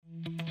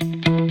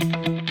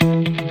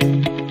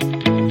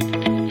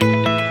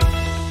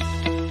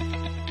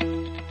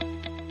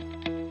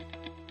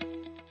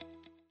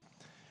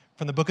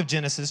the book of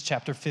Genesis,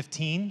 chapter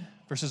 15,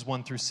 verses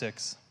 1 through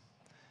 6.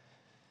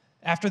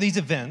 After these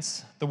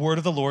events, the word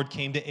of the Lord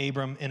came to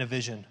Abram in a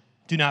vision.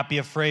 "Do not be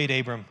afraid,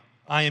 Abram.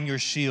 I am your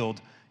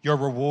shield. Your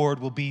reward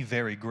will be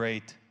very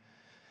great."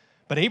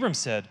 But Abram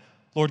said,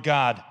 "Lord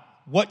God,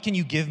 what can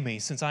you give me,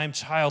 since I am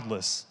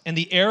childless, and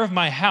the heir of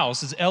my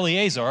house is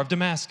Eleazar of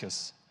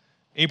Damascus?"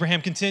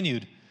 Abraham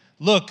continued,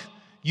 "Look,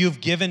 you have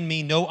given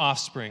me no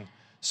offspring,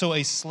 so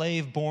a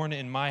slave born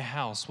in my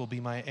house will be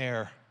my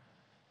heir."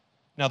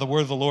 Now the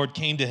word of the Lord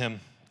came to him,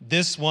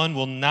 "This one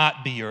will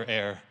not be your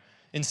heir.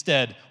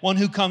 Instead, one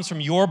who comes from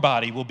your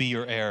body will be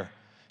your heir."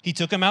 He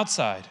took him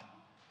outside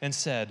and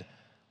said,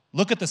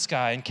 "Look at the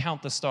sky and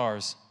count the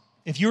stars.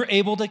 If you're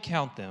able to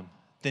count them,"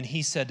 then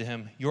he said to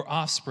him, "Your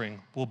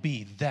offspring will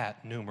be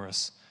that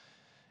numerous."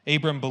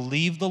 Abram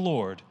believed the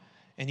Lord,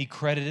 and he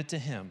credited it to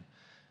him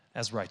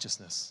as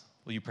righteousness.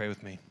 Will you pray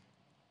with me?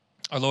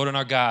 Our Lord and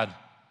our God,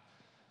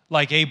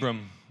 like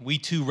Abram, we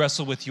too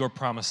wrestle with your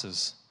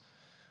promises.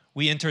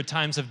 We enter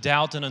times of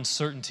doubt and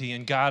uncertainty,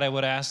 and God, I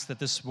would ask that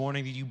this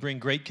morning that you bring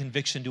great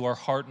conviction to our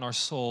heart and our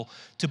soul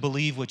to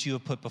believe what you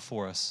have put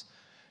before us.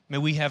 May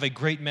we have a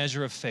great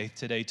measure of faith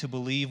today to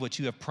believe what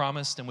you have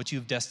promised and what you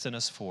have destined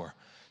us for,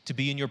 to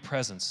be in your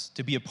presence,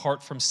 to be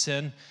apart from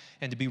sin,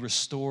 and to be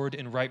restored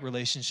in right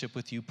relationship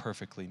with you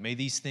perfectly. May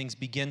these things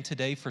begin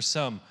today for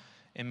some,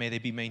 and may they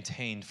be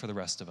maintained for the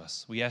rest of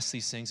us. We ask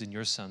these things in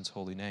your Son's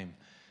holy name.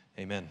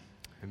 Amen.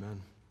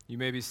 Amen. You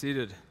may be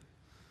seated.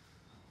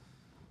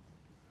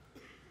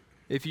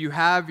 If you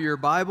have your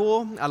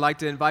Bible, I'd like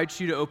to invite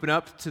you to open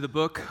up to the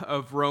book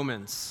of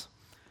Romans.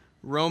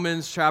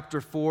 Romans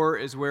chapter 4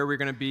 is where we're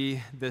going to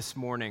be this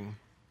morning.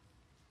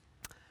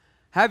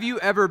 Have you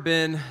ever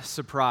been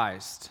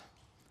surprised?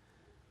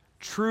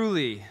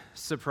 Truly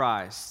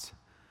surprised?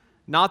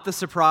 Not the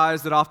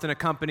surprise that often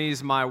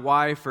accompanies my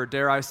wife, or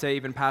dare I say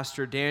even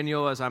Pastor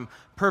Daniel, as I'm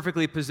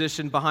perfectly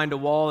positioned behind a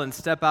wall and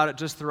step out at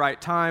just the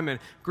right time and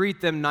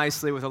greet them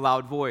nicely with a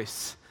loud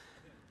voice.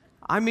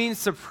 I mean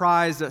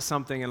surprised at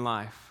something in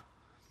life.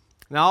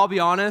 Now, I'll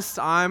be honest,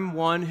 I'm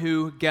one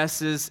who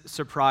guesses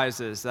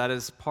surprises. That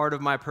is part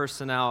of my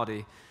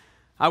personality.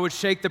 I would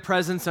shake the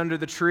presents under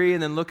the tree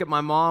and then look at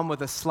my mom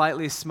with a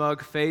slightly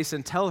smug face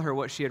and tell her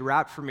what she had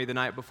wrapped for me the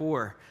night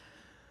before.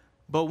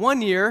 But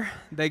one year,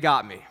 they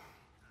got me.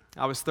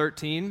 I was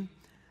 13.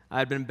 I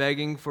had been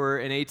begging for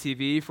an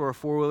ATV, for a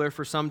four-wheeler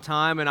for some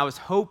time, and I was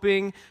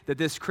hoping that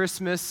this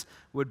Christmas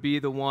would be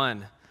the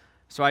one.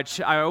 So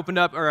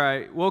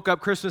I woke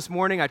up Christmas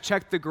morning, I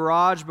checked the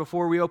garage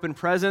before we opened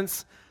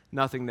presents,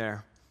 nothing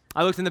there.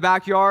 I looked in the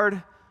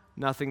backyard,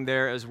 nothing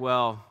there as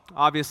well.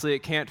 Obviously, it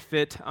can't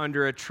fit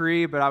under a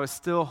tree, but I was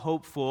still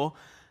hopeful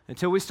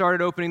until we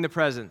started opening the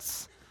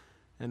presents.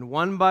 And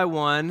one by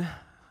one,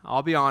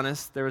 I'll be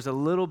honest, there was a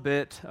little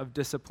bit of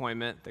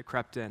disappointment that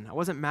crept in. I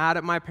wasn't mad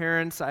at my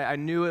parents. I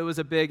knew it was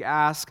a big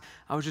ask.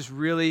 I was just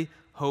really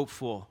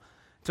hopeful.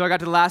 Until I got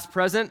to the last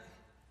present.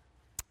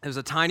 It was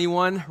a tiny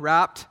one,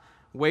 wrapped,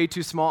 way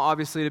too small,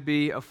 obviously, to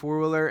be a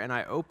four-wheeler, and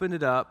I opened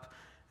it up,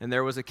 and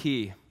there was a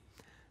key,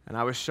 and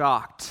I was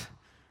shocked.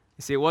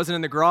 You see, it wasn't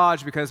in the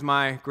garage because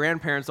my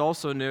grandparents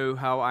also knew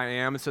how I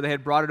am, and so they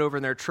had brought it over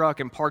in their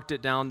truck and parked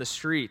it down the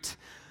street.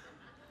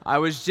 I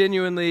was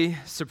genuinely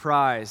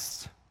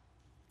surprised.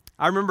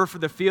 I remember for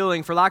the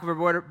feeling, for lack of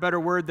a better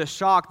word, the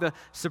shock, the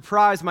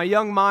surprise. My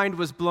young mind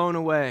was blown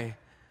away.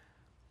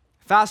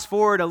 Fast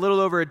forward a little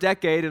over a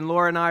decade, and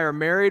Laura and I are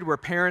married. We're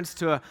parents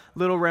to a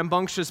little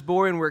rambunctious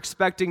boy, and we're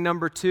expecting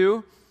number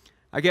 2.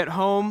 I get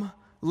home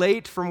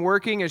late from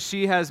working as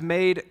she has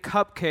made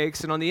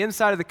cupcakes, and on the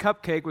inside of the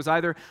cupcake was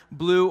either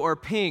blue or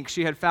pink.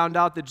 She had found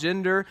out the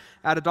gender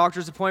at a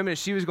doctor's appointment, and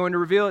she was going to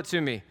reveal it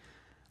to me.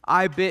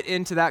 I bit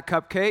into that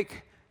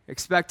cupcake,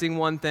 expecting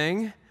one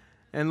thing,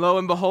 and lo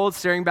and behold,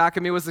 staring back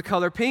at me was the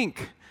color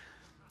pink.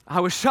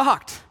 I was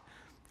shocked.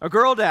 A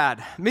girl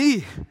dad,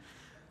 me.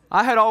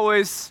 I had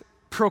always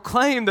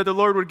proclaimed that the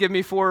Lord would give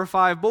me 4 or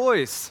 5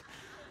 boys.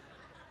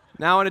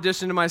 Now, in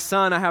addition to my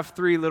son, I have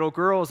 3 little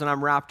girls, and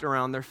I'm wrapped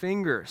around their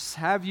fingers.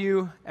 Have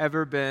you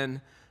ever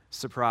been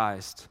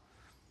surprised?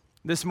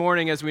 This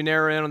morning, as we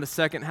narrow in on the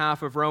second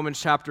half of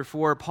Romans chapter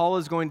 4, Paul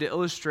is going to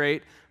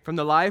illustrate from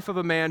the life of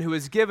a man who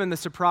is given the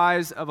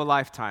surprise of a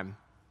lifetime.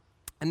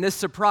 And this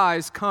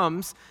surprise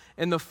comes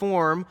in the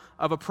form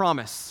of a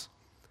promise.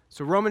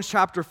 So Romans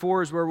chapter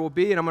 4 is where we'll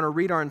be, and I'm going to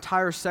read our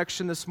entire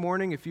section this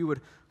morning if you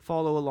would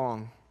follow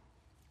along.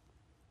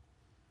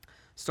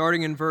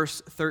 Starting in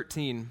verse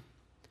 13.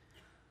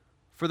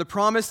 For the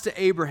promise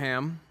to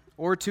Abraham,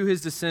 or to his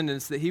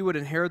descendants, that he would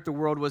inherit the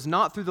world was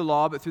not through the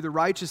law, but through the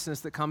righteousness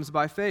that comes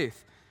by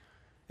faith.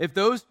 If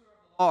those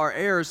who are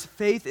heirs,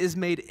 faith is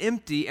made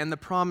empty and the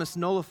promise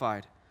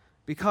nullified,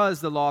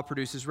 because the law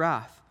produces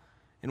wrath.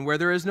 And where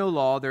there is no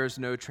law, there is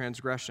no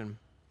transgression.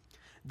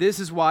 This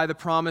is why the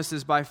promise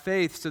is by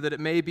faith, so that it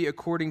may be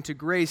according to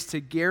grace,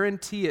 to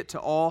guarantee it to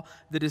all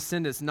the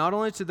descendants, not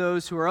only to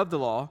those who are of the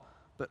law,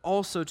 but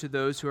also to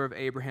those who are of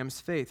Abraham's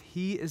faith.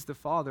 He is the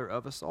father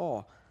of us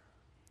all.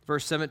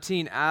 Verse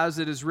 17, as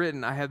it is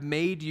written, I have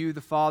made you the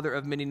father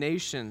of many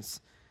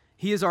nations.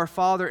 He is our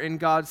Father in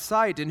God's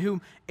sight, in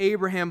whom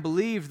Abraham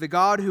believed, the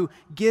God who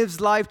gives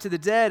life to the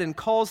dead and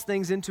calls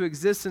things into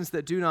existence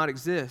that do not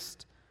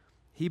exist.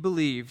 He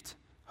believed,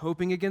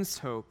 hoping against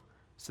hope,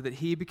 so that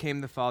he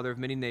became the father of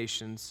many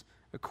nations,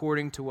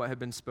 according to what had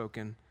been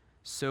spoken.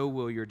 So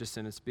will your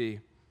descendants be.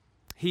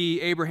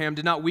 He, Abraham,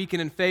 did not weaken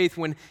in faith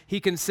when he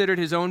considered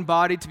his own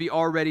body to be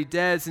already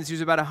dead, since he was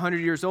about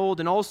 100 years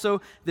old, and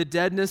also the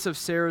deadness of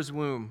Sarah's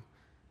womb.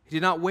 He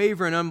did not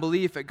waver in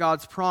unbelief at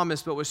God's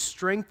promise, but was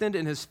strengthened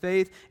in his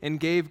faith and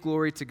gave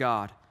glory to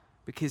God,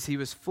 because he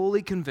was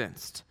fully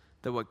convinced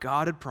that what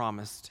God had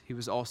promised, he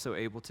was also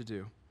able to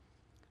do.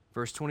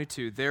 Verse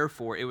 22,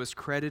 therefore it was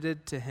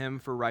credited to him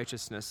for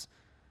righteousness.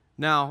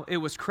 Now, it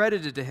was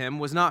credited to him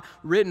was not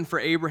written for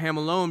Abraham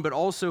alone, but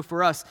also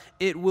for us.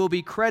 It will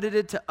be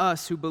credited to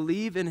us who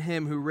believe in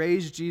him who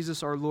raised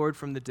Jesus our Lord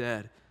from the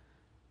dead.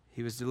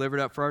 He was delivered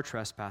up for our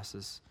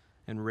trespasses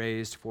and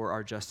raised for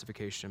our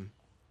justification.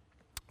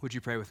 Would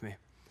you pray with me?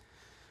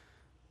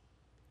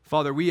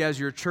 Father, we as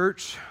your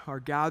church are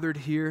gathered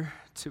here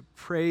to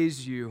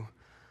praise you,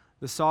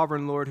 the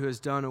sovereign Lord who has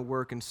done a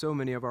work in so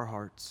many of our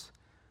hearts.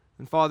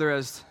 And Father,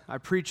 as I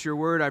preach your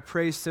word, I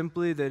pray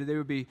simply that they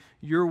would be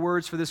your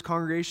words for this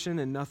congregation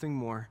and nothing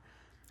more.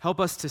 Help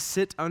us to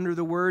sit under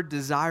the word,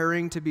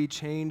 desiring to be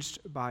changed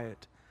by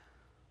it.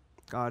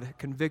 God,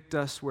 convict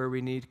us where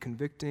we need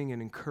convicting and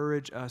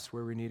encourage us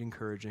where we need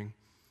encouraging.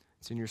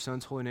 It's in your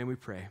Son's holy name we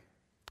pray.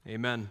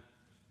 Amen.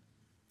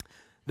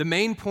 The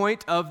main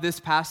point of this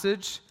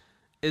passage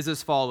is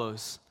as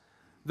follows.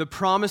 The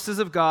promises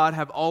of God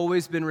have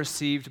always been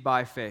received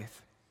by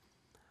faith.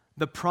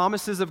 The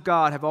promises of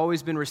God have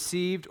always been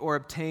received or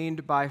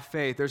obtained by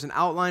faith. There's an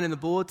outline in the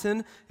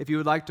bulletin if you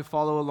would like to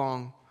follow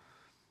along.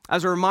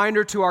 As a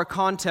reminder to our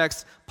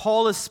context,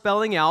 Paul is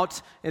spelling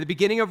out at the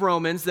beginning of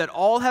Romans that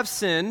all have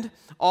sinned,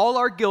 all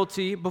are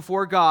guilty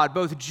before God,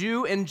 both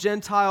Jew and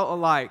Gentile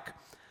alike.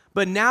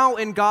 But now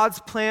in God's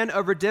plan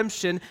of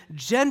redemption,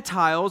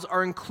 Gentiles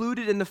are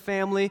included in the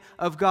family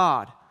of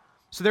God.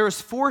 So there was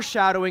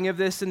foreshadowing of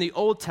this in the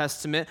Old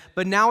Testament,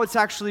 but now it's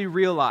actually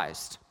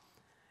realized.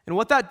 And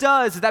what that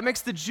does is that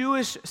makes the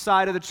Jewish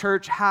side of the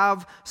church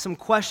have some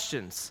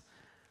questions.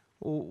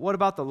 Well, what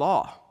about the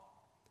law?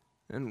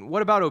 And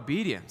what about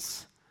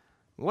obedience?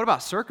 What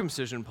about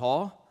circumcision,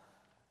 Paul?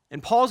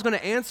 And Paul's going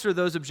to answer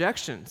those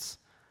objections.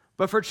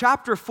 But for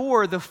chapter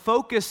 4, the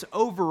focus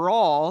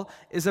overall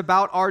is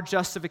about our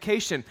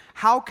justification.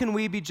 How can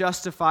we be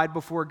justified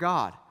before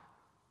God?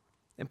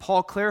 And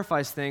Paul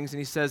clarifies things, and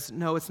he says,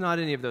 no, it's not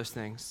any of those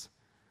things.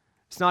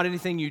 It's not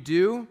anything you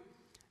do.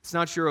 It's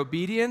not your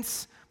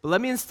obedience. But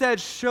let me instead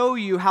show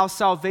you how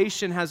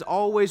salvation has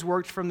always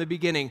worked from the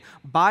beginning,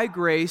 by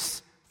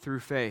grace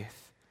through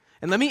faith.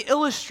 And let me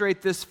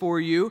illustrate this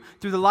for you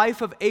through the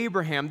life of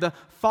Abraham, the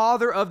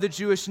father of the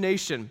Jewish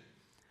nation.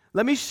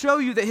 Let me show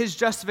you that his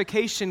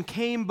justification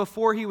came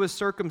before he was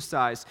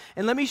circumcised.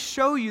 And let me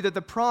show you that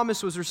the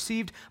promise was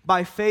received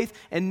by faith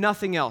and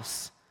nothing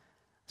else.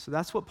 So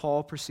that's what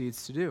Paul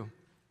proceeds to do.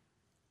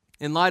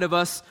 In light of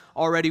us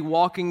already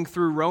walking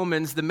through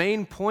Romans, the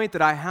main point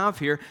that I have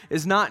here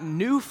is not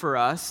new for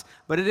us,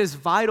 but it is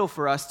vital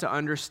for us to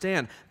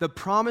understand. The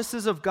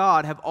promises of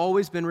God have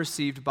always been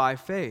received by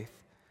faith.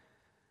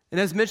 And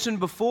as mentioned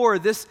before,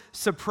 this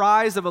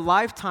surprise of a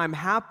lifetime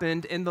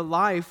happened in the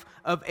life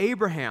of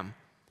Abraham,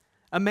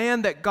 a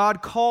man that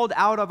God called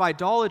out of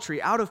idolatry,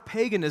 out of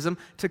paganism,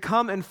 to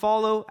come and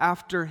follow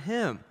after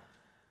him.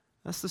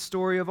 That's the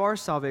story of our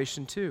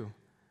salvation too.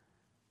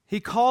 He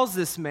calls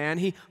this man,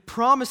 he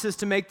promises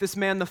to make this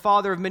man the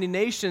father of many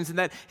nations, and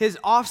that his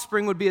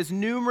offspring would be as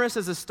numerous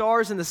as the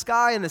stars in the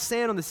sky and the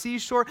sand on the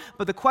seashore.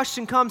 But the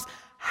question comes,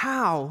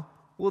 how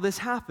will this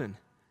happen?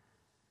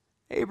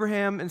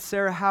 Abraham and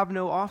Sarah have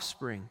no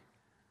offspring.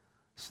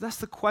 So that's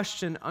the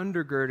question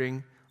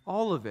undergirding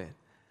all of it.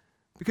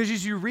 Because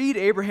as you read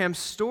Abraham's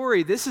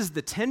story, this is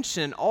the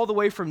tension all the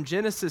way from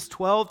Genesis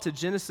 12 to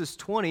Genesis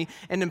 20,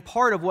 and in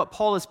part of what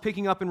Paul is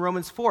picking up in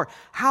Romans 4.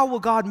 How will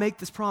God make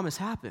this promise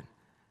happen?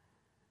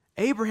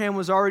 Abraham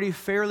was already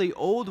fairly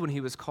old when he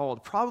was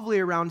called, probably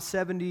around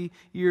 70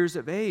 years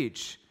of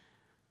age.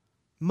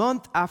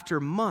 Month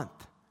after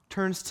month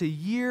turns to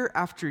year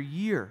after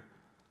year.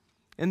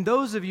 And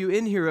those of you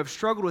in here who have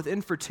struggled with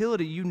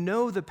infertility, you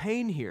know the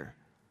pain here.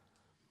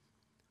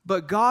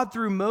 But God,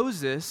 through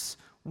Moses,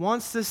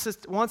 wants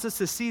us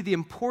to see the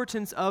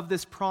importance of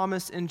this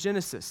promise in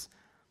Genesis.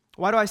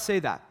 Why do I say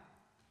that?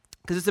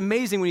 Because it's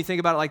amazing when you think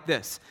about it like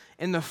this.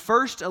 In the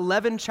first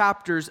 11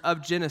 chapters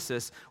of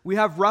Genesis, we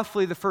have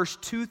roughly the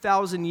first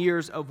 2,000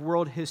 years of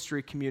world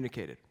history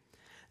communicated.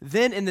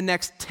 Then in the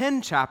next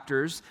 10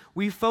 chapters,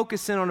 we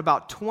focus in on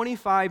about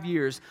 25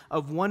 years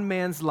of one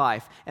man's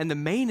life. And the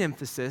main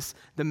emphasis,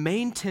 the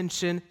main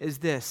tension is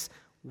this: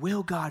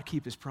 will God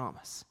keep his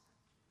promise?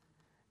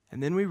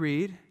 And then we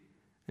read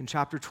in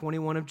chapter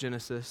 21 of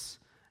Genesis,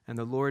 and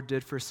the Lord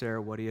did for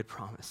Sarah what he had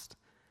promised.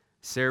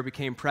 Sarah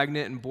became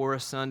pregnant and bore a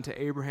son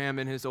to Abraham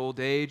in his old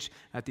age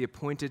at the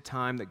appointed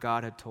time that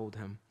God had told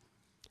him.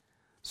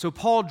 So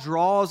Paul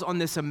draws on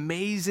this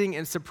amazing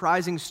and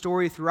surprising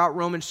story throughout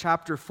Romans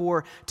chapter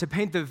 4 to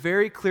paint the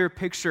very clear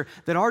picture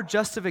that our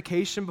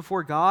justification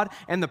before God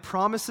and the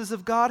promises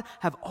of God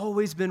have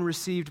always been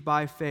received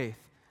by faith.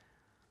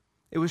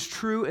 It was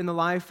true in the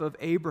life of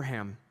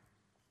Abraham.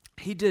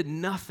 He did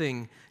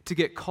nothing to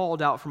get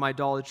called out from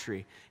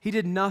idolatry. He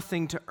did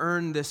nothing to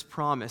earn this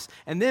promise.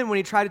 And then when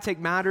he tried to take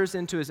matters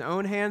into his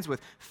own hands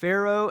with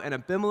Pharaoh and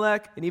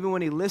Abimelech, and even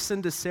when he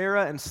listened to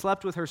Sarah and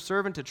slept with her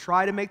servant to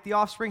try to make the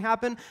offspring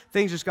happen,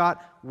 things just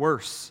got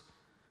worse.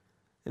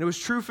 And it was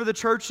true for the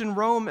church in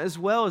Rome as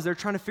well, as they're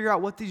trying to figure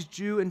out what these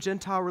Jew and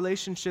Gentile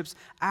relationships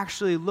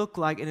actually look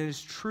like. And it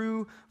is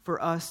true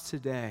for us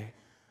today.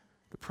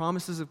 The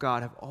promises of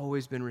God have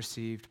always been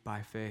received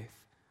by faith.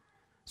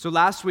 So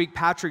last week,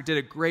 Patrick did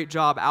a great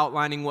job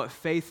outlining what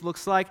faith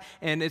looks like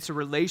and its a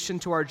relation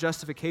to our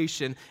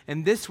justification.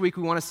 And this week,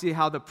 we want to see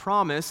how the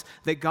promise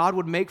that God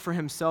would make for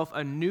himself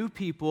a new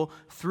people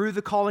through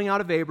the calling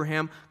out of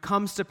Abraham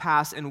comes to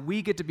pass, and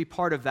we get to be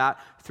part of that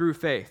through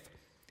faith.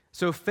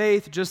 So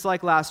faith, just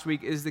like last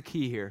week, is the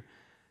key here.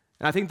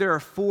 And I think there are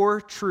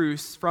 4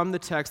 truths from the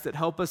text that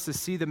help us to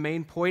see the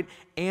main point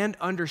and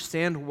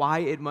understand why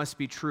it must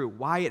be true,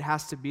 why it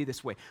has to be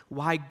this way,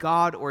 why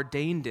God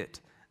ordained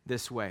it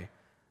this way.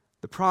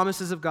 The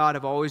promises of God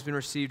have always been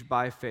received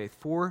by faith.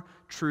 4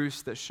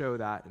 truths that show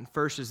that. And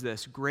first is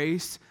this: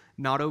 grace,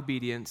 not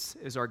obedience,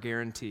 is our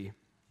guarantee.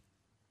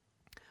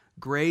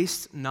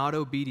 Grace, not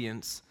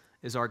obedience,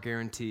 is our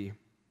guarantee.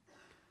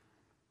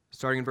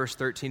 Starting in verse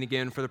 13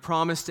 again, for the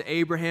promise to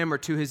Abraham or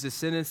to his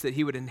descendants that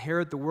he would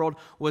inherit the world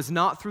was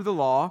not through the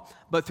law,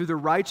 but through the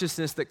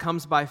righteousness that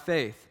comes by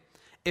faith.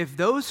 If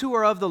those who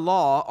are of the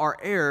law are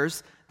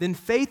heirs, then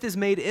faith is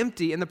made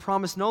empty and the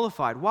promise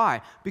nullified.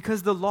 Why?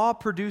 Because the law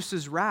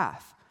produces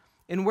wrath.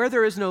 And where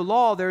there is no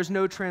law, there is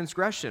no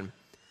transgression.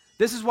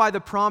 This is why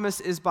the promise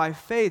is by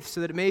faith,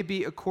 so that it may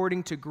be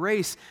according to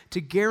grace,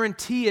 to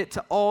guarantee it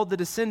to all the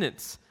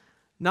descendants.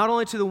 Not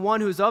only to the one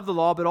who is of the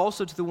law, but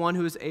also to the one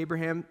who is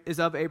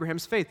of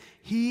Abraham's faith.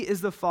 He is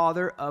the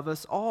father of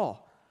us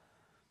all.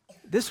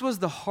 This was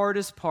the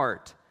hardest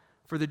part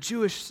for the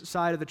Jewish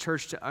side of the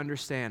church to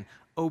understand.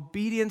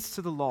 Obedience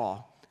to the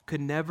law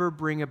could never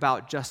bring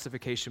about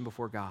justification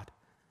before God.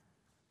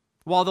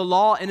 While the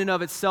law in and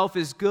of itself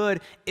is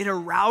good, it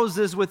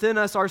arouses within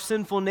us our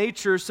sinful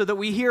nature so that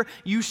we hear,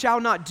 "You shall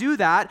not do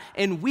that,"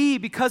 and we,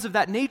 because of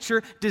that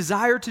nature,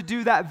 desire to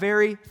do that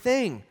very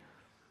thing.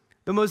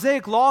 The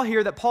Mosaic law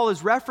here that Paul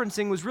is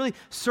referencing was really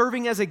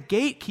serving as a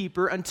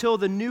gatekeeper until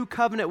the new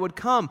covenant would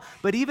come.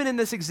 But even in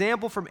this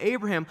example from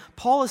Abraham,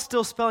 Paul is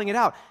still spelling it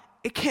out.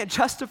 It can't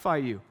justify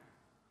you.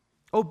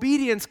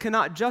 Obedience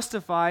cannot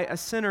justify a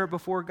sinner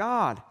before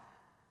God.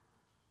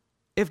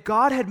 If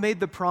God had made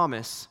the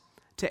promise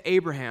to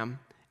Abraham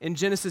in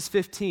Genesis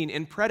 15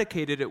 and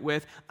predicated it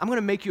with, "I'm going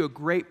to make you a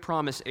great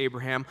promise,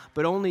 Abraham,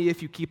 but only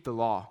if you keep the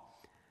law,"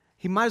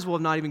 he might as well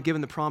have not even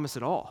given the promise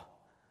at all.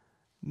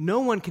 No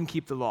one can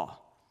keep the law.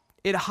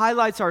 It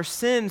highlights our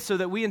sins so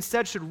that we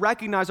instead should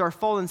recognize our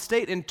fallen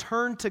state and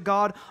turn to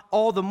God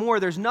all the more.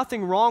 There's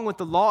nothing wrong with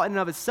the law in and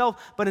of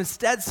itself, but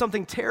instead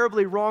something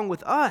terribly wrong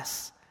with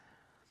us.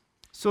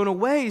 So in a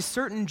way,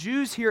 certain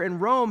Jews here in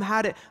Rome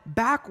had it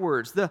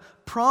backwards. The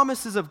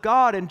promises of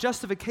God and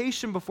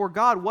justification before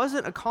God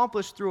wasn't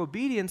accomplished through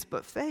obedience,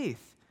 but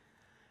faith.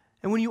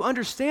 And when you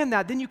understand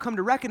that, then you come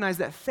to recognize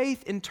that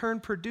faith in turn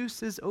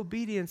produces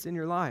obedience in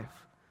your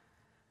life.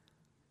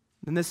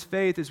 And this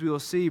faith, as we will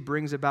see,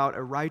 brings about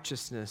a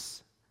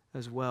righteousness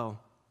as well.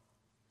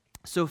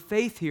 So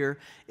faith here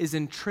is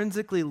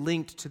intrinsically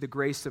linked to the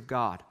grace of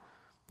God.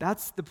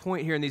 That's the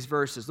point here in these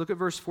verses. Look at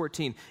verse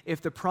 14.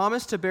 If the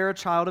promise to bear a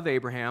child of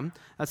Abraham,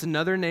 that's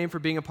another name for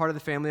being a part of the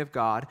family of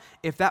God,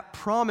 if that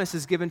promise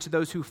is given to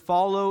those who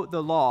follow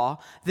the law,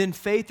 then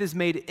faith is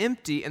made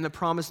empty and the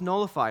promise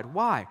nullified.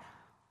 Why?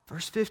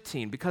 Verse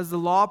 15, because the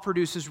law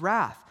produces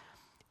wrath.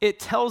 It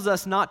tells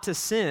us not to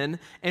sin,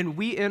 and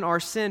we in our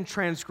sin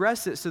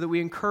transgress it so that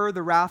we incur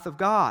the wrath of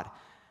God.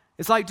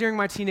 It's like during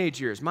my teenage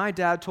years. My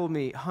dad told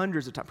me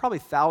hundreds of times, probably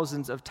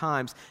thousands of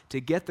times, to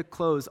get the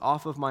clothes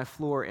off of my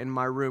floor in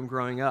my room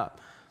growing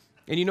up.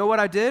 And you know what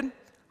I did?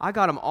 I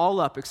got them all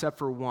up except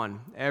for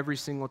one every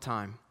single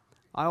time.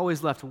 I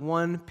always left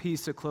one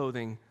piece of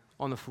clothing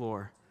on the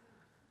floor.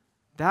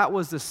 That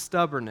was the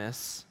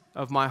stubbornness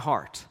of my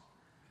heart.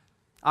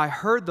 I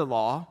heard the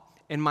law,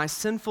 and my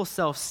sinful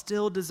self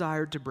still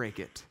desired to break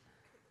it.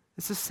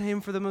 It's the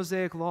same for the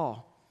Mosaic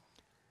law.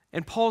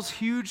 And Paul's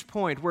huge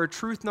point, where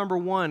truth number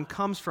 1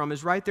 comes from,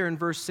 is right there in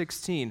verse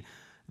 16.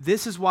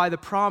 This is why the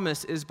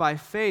promise is by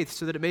faith,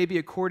 so that it may be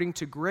according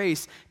to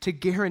grace, to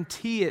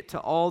guarantee it to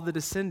all the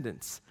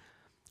descendants.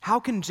 How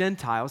can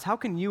Gentiles, how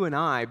can you and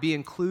I be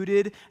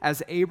included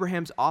as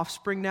Abraham's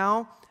offspring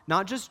now?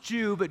 Not just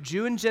Jew, but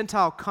Jew and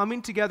Gentile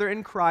coming together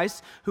in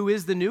Christ, who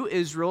is the new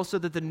Israel, so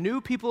that the new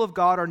people of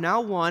God are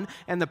now one,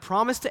 and the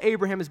promise to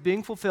Abraham is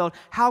being fulfilled.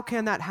 How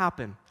can that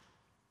happen?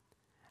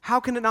 How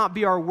can it not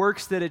be our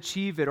works that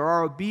achieve it, or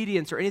our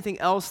obedience, or anything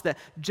else that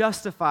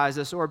justifies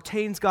us or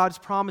obtains God's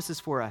promises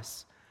for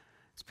us?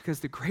 It's because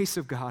the grace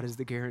of God is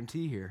the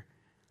guarantee here.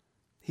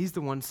 He's the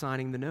one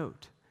signing the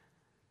note.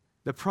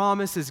 The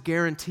promise is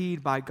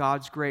guaranteed by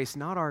God's grace,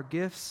 not our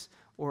gifts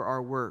or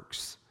our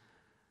works.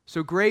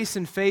 So grace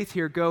and faith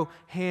here go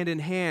hand in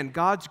hand.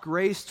 God's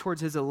grace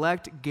towards his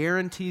elect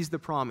guarantees the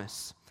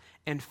promise,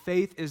 and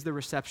faith is the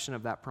reception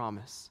of that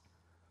promise.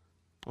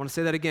 I want to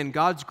say that again.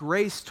 God's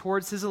grace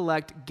towards his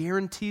elect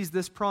guarantees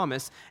this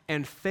promise,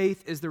 and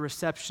faith is the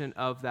reception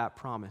of that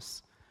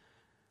promise.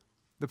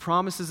 The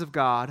promises of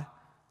God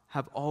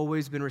have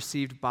always been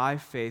received by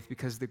faith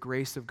because the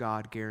grace of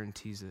God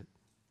guarantees it.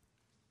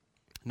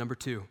 Number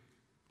 2,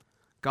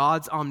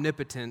 God's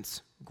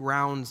omnipotence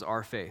grounds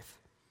our faith.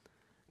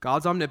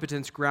 God's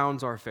omnipotence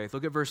grounds our faith.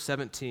 Look at verse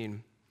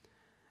 17.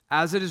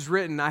 As it is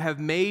written, I have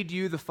made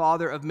you the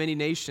father of many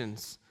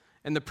nations,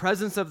 in the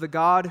presence of the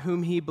God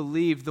whom he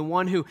believed, the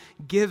one who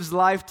gives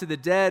life to the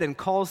dead and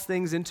calls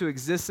things into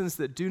existence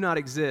that do not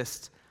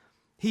exist.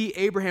 He,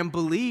 Abraham,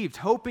 believed,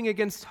 hoping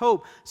against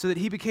hope, so that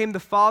he became the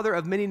father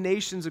of many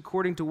nations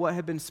according to what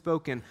had been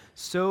spoken.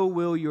 So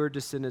will your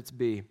descendants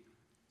be.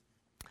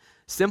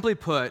 Simply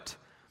put,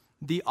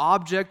 the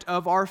object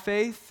of our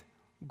faith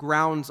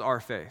grounds our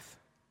faith.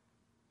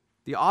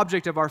 The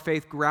object of our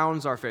faith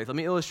grounds our faith. Let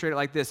me illustrate it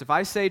like this. If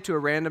I say to a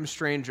random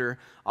stranger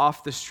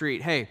off the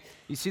street, hey,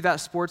 you see that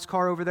sports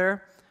car over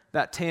there?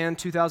 That tan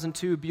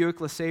 2002 Buick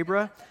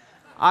LeSabre?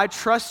 I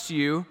trust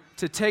you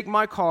to take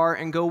my car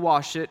and go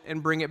wash it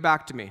and bring it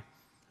back to me.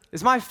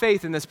 Is my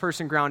faith in this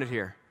person grounded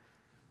here?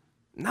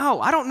 No,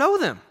 I don't know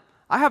them.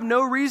 I have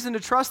no reason to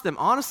trust them.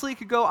 Honestly, it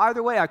could go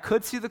either way. I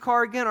could see the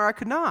car again or I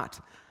could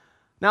not.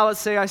 Now let's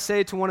say I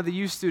say to one of the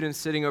youth students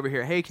sitting over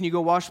here, hey, can you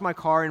go wash my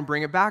car and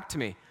bring it back to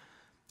me?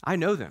 I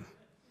know them.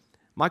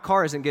 My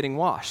car isn't getting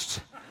washed.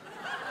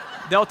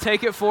 They'll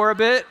take it for a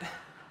bit,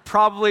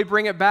 probably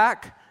bring it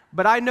back,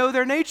 but I know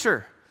their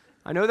nature.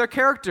 I know their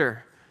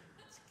character.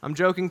 I'm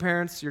joking,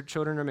 parents. Your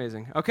children are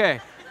amazing.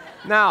 Okay,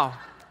 now,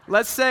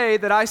 let's say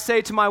that I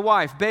say to my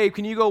wife, babe,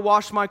 can you go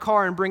wash my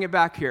car and bring it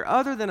back here?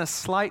 Other than a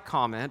slight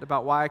comment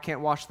about why I can't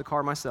wash the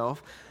car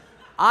myself,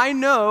 I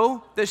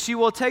know that she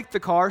will take the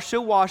car,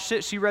 she'll wash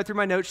it, she read through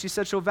my notes, she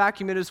said she'll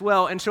vacuum it as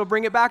well, and she'll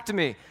bring it back to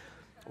me.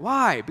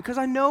 Why? Because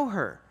I know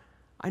her.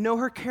 I know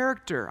her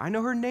character. I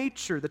know her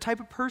nature, the type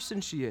of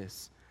person she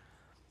is.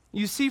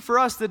 You see, for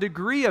us, the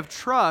degree of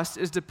trust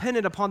is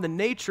dependent upon the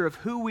nature of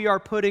who we are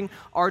putting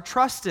our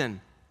trust in.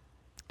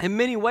 In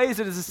many ways,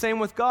 it is the same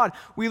with God.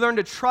 We learn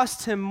to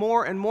trust him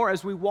more and more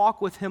as we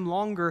walk with him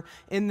longer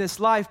in this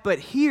life. But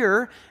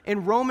here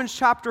in Romans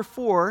chapter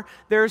 4,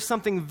 there is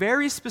something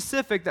very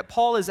specific that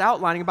Paul is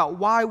outlining about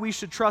why we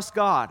should trust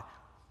God.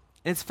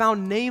 And it's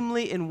found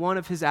namely in one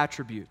of his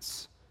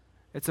attributes.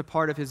 It's a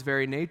part of his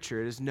very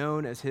nature. It is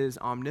known as his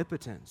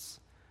omnipotence.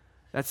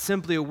 That's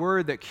simply a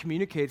word that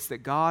communicates that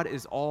God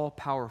is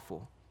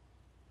all-powerful.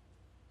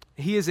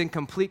 He is in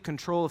complete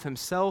control of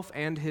himself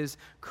and his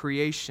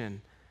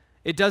creation.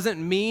 It doesn't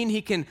mean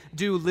he can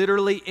do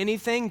literally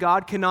anything.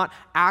 God cannot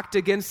act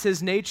against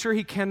his nature.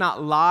 He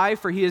cannot lie,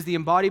 for he is the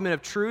embodiment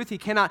of truth. He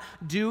cannot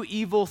do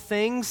evil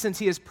things, since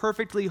he is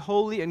perfectly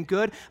holy and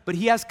good, but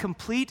he has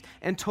complete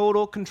and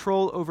total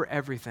control over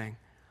everything.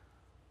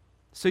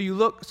 So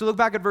look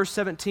back at verse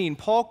 17.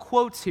 Paul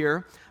quotes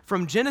here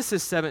from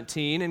Genesis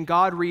 17 and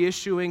God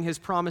reissuing his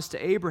promise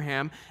to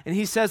Abraham, and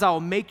he says, I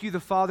will make you the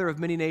father of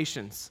many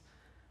nations.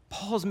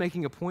 Paul's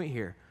making a point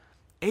here.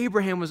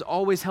 Abraham was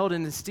always held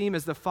in esteem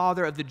as the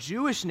father of the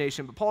Jewish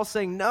nation, but Paul's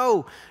saying,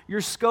 no,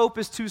 your scope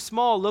is too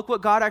small. Look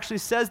what God actually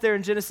says there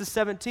in Genesis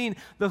 17,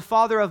 the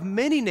father of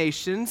many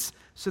nations,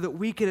 so that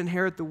we can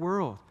inherit the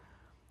world.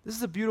 This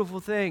is a beautiful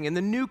thing. In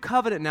the new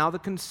covenant now, the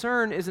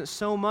concern isn't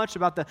so much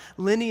about the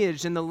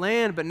lineage and the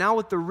land, but now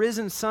with the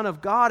risen Son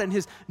of God and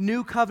his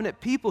new covenant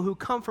people who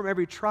come from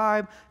every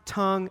tribe,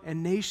 tongue,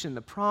 and nation.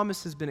 The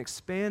promise has been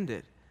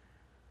expanded.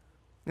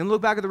 And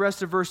look back at the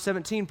rest of verse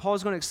 17.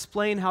 Paul's going to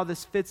explain how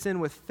this fits in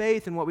with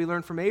faith and what we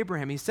learned from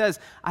Abraham. He says,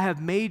 I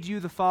have made you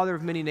the father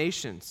of many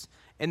nations,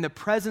 in the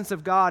presence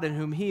of God in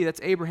whom he, that's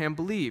Abraham,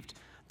 believed,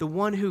 the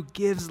one who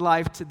gives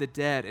life to the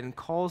dead and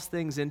calls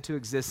things into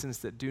existence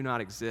that do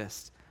not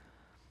exist.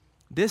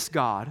 This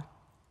God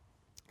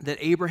that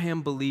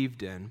Abraham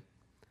believed in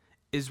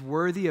is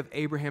worthy of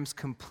Abraham's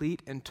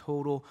complete and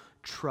total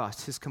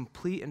trust, his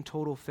complete and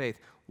total faith.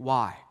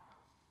 Why?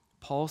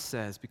 Paul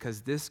says,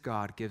 because this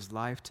God gives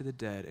life to the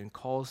dead and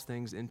calls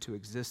things into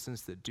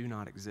existence that do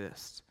not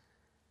exist.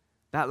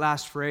 That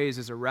last phrase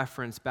is a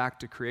reference back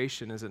to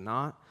creation, is it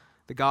not?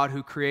 The God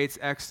who creates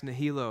ex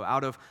nihilo,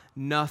 out of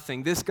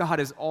nothing. This God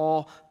is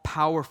all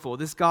powerful.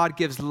 This God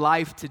gives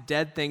life to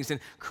dead things and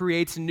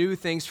creates new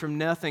things from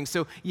nothing.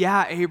 So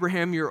yeah,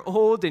 Abraham, you're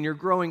old and you're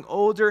growing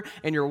older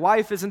and your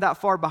wife isn't that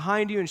far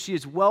behind you and she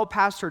is well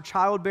past her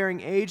childbearing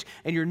age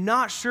and you're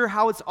not sure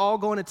how it's all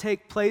going to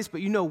take place,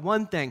 but you know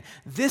one thing.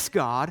 This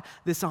God,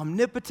 this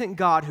omnipotent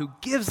God who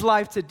gives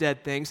life to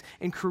dead things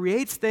and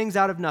creates things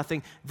out of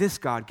nothing, this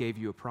God gave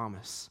you a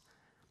promise.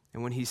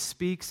 And when he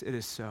speaks, it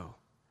is so.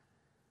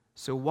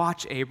 So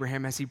watch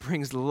Abraham as he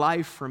brings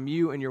life from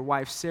you and your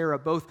wife Sarah,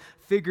 both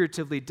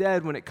figuratively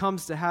dead when it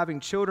comes to having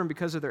children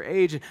because of their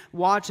age. And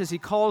watch as he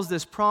calls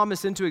this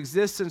promise into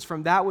existence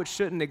from that which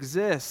shouldn't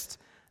exist.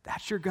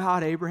 That's your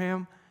God,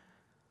 Abraham.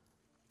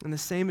 And the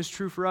same is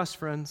true for us,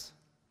 friends.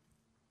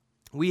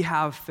 We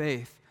have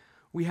faith.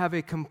 We have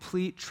a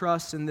complete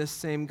trust in this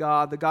same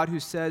God, the God who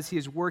says he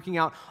is working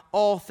out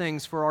all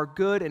things for our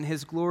good and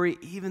his glory,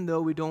 even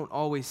though we don't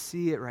always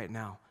see it right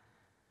now.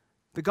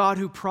 The God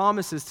who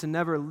promises to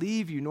never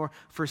leave you nor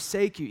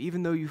forsake you,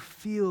 even though you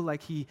feel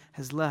like he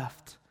has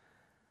left.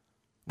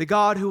 The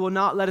God who will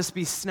not let us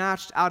be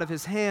snatched out of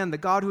his hand. The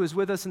God who is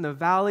with us in the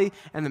valley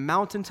and the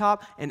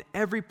mountaintop and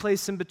every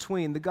place in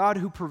between. The God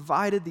who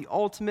provided the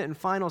ultimate and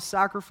final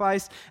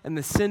sacrifice and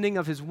the sending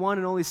of his one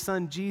and only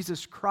Son,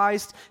 Jesus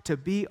Christ, to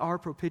be our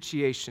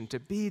propitiation, to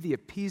be the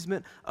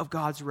appeasement of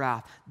God's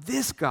wrath.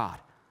 This God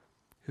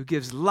who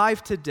gives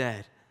life to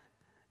dead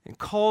and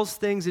calls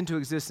things into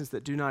existence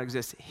that do not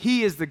exist.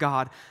 He is the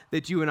God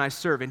that you and I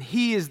serve, and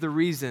he is the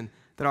reason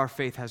that our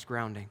faith has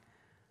grounding.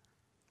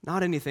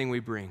 Not anything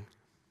we bring,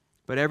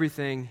 but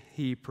everything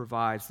he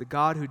provides. The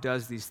God who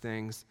does these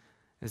things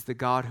is the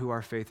God who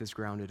our faith is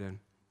grounded in.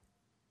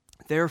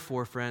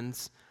 Therefore,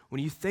 friends,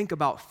 when you think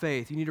about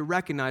faith, you need to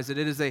recognize that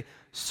it is a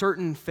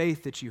certain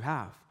faith that you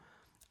have,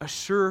 a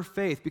sure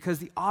faith, because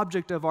the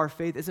object of our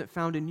faith isn't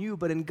found in you,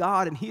 but in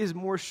God, and he is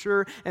more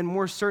sure and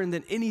more certain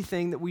than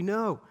anything that we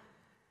know.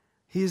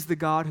 He is the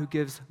God who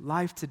gives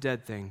life to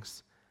dead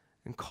things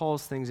and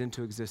calls things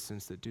into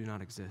existence that do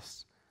not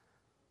exist.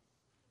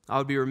 I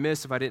would be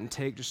remiss if I didn't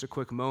take just a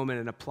quick moment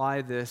and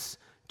apply this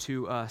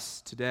to us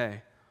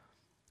today.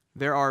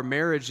 There are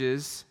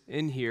marriages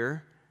in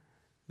here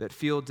that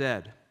feel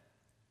dead.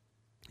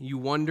 You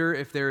wonder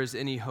if there is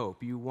any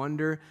hope. You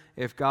wonder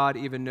if God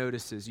even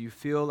notices. You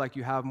feel like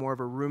you have more of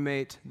a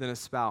roommate than a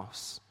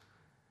spouse.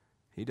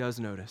 He does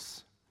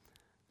notice.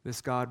 This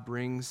God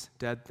brings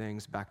dead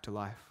things back to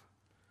life.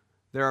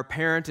 There are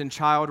parent and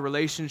child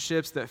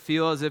relationships that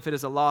feel as if it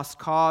is a lost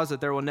cause,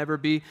 that there will never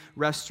be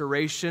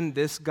restoration.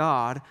 This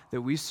God that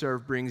we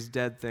serve brings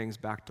dead things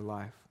back to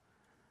life.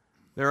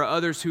 There are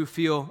others who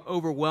feel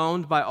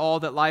overwhelmed by all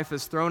that life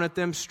has thrown at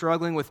them,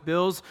 struggling with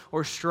bills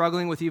or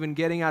struggling with even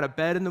getting out of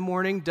bed in the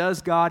morning.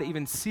 Does God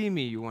even see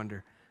me, you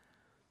wonder?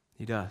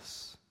 He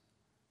does.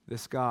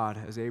 This God,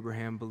 as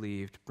Abraham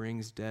believed,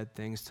 brings dead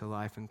things to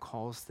life and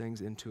calls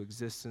things into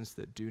existence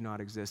that do not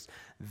exist.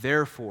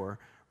 Therefore,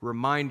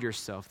 remind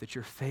yourself that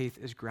your faith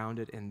is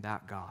grounded in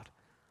that God.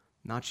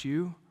 Not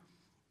you,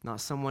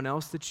 not someone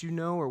else that you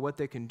know or what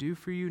they can do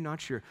for you,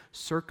 not your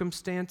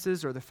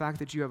circumstances or the fact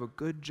that you have a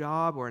good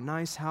job or a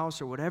nice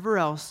house or whatever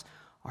else.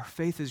 Our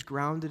faith is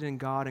grounded in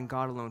God and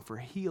God alone, for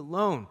he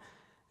alone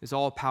is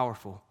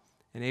all-powerful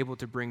and able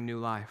to bring new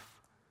life.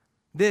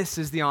 This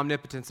is the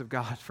omnipotence of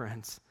God,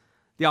 friends.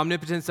 The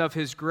omnipotence of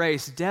his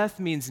grace. Death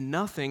means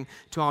nothing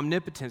to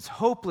omnipotence.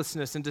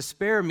 Hopelessness and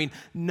despair mean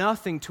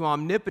nothing to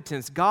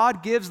omnipotence.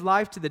 God gives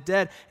life to the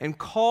dead and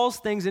calls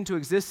things into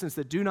existence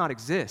that do not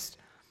exist.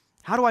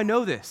 How do I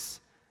know this?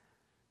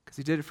 Because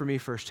he did it for me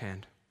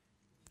firsthand.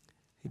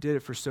 He did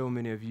it for so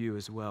many of you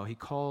as well. He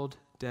called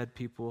dead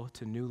people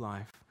to new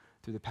life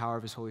through the power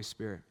of his Holy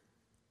Spirit.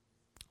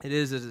 It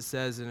is as it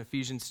says in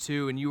Ephesians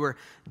 2, and you were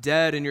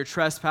dead in your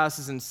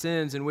trespasses and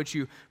sins in which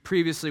you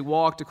previously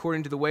walked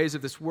according to the ways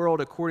of this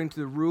world, according to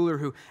the ruler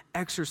who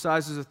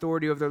exercises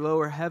authority over the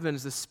lower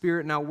heavens, the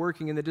spirit now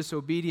working in the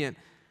disobedient.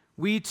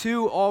 We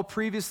too all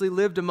previously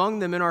lived among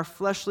them in our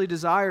fleshly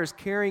desires,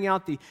 carrying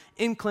out the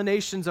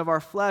inclinations of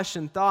our flesh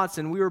and thoughts,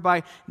 and we were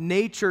by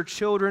nature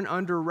children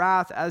under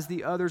wrath, as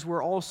the others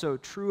were also.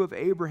 True of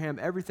Abraham,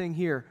 everything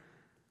here.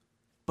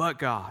 But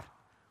God,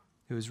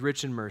 who is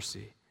rich in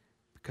mercy,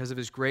 because of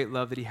his great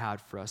love that he had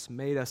for us,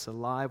 made us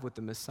alive with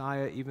the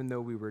Messiah, even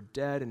though we were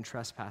dead in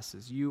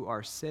trespasses. You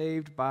are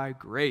saved by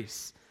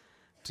grace.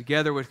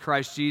 Together with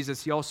Christ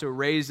Jesus, he also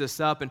raised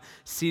us up and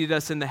seated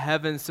us in the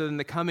heavens so that in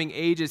the coming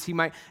ages he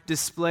might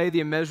display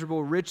the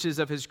immeasurable riches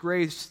of his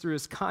grace through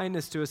his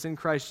kindness to us in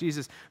Christ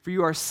Jesus. For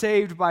you are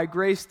saved by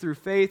grace through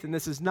faith, and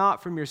this is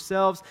not from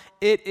yourselves.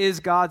 It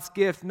is God's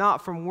gift,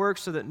 not from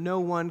works, so that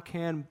no one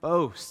can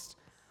boast.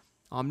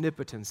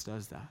 Omnipotence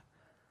does that.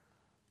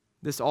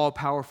 This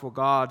all-powerful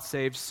God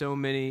saved so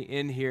many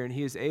in here, and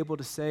he is able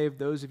to save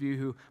those of you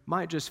who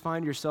might just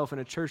find yourself in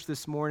a church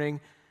this morning.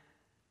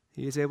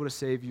 He is able to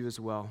save you as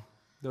well.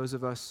 Those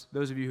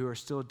of you who are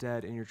still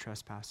dead in your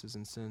trespasses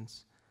and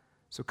sins.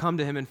 So come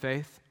to him in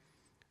faith.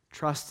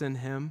 Trust in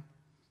him.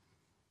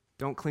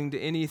 Don't cling to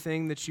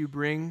anything that you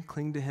bring.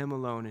 Cling to him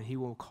alone, and he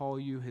will call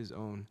you his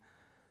own.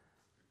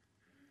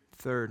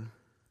 Third,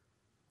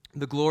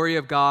 the glory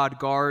of God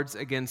guards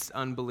against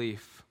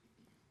unbelief.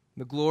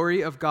 The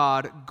glory of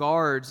God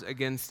guards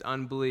against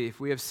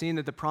unbelief. We have seen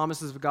that the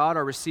promises of God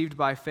are received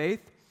by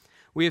faith.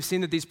 We have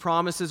seen that these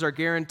promises are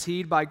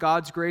guaranteed by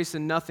God's grace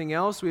and nothing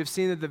else. We have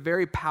seen that the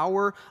very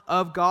power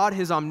of God,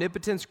 his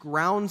omnipotence,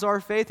 grounds our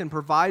faith and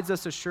provides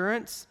us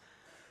assurance.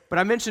 But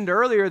I mentioned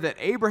earlier that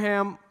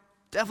Abraham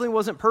definitely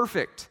wasn't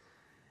perfect.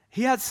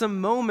 He had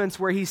some moments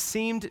where he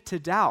seemed to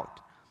doubt.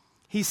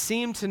 he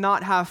seemed to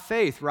not have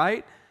faith,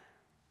 right?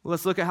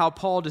 Let's look at how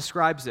Paul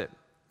describes it.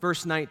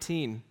 Verse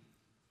 19.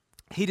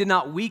 He did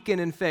not weaken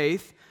in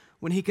faith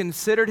when he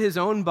considered his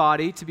own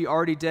body to be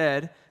already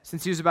dead,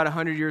 since he was about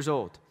 100 years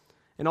old,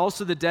 and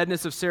also the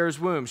deadness of Sarah's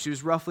womb. She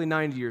was roughly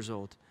 90 years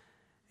old.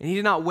 And he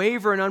did not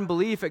waver in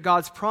unbelief at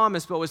God's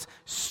promise, but was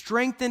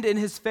strengthened in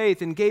his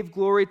faith and gave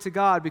glory to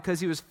God because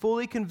he was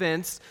fully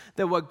convinced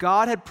that what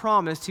God had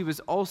promised, he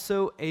was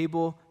also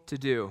able to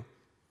do.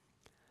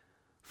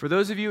 For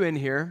those of you in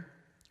here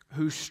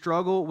who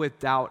struggle with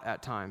doubt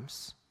at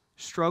times,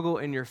 struggle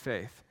in your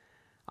faith,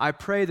 I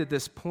pray that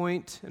this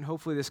point and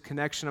hopefully this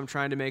connection I'm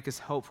trying to make is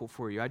helpful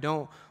for you. I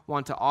don't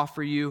want to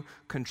offer you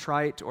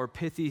contrite or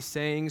pithy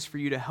sayings for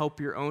you to help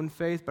your own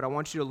faith, but I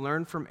want you to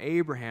learn from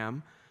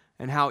Abraham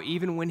and how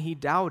even when he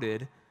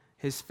doubted,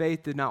 his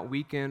faith did not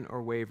weaken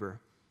or waver.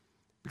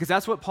 Because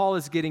that's what Paul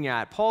is getting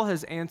at. Paul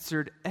has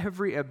answered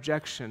every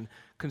objection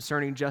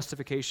concerning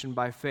justification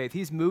by faith.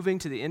 He's moving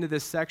to the end of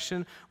this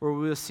section where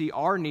we'll see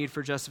our need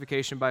for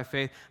justification by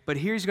faith, but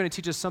here he's going to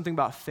teach us something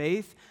about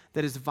faith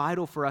that is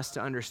vital for us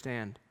to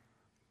understand.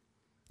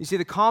 You see,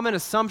 the common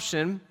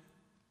assumption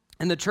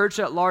in the church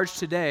at large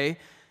today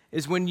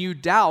is when you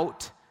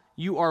doubt,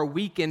 you are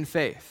weak in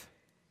faith.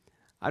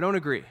 I don't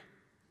agree.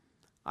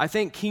 I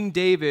think King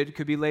David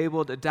could be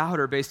labeled a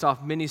doubter based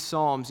off many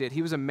Psalms, yet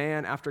he was a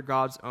man after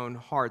God's own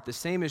heart. The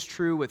same is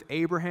true with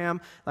Abraham,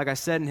 like I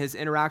said, in his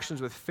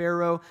interactions with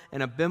Pharaoh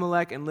and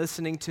Abimelech and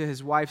listening to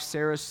his wife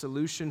Sarah's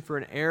solution for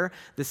an heir.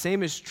 The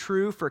same is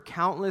true for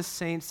countless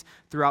saints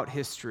throughout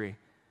history.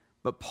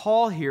 But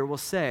Paul here will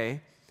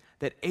say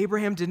that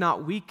Abraham did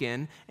not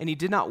weaken and he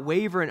did not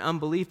waver in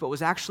unbelief, but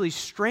was actually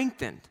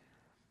strengthened.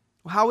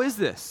 Well, how is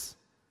this?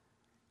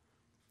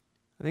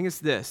 I think it's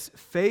this.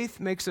 Faith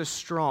makes us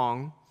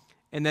strong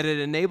in that it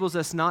enables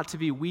us not to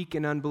be weak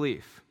in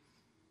unbelief.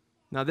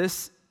 Now,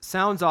 this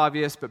sounds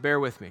obvious, but bear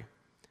with me.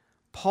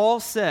 Paul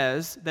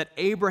says that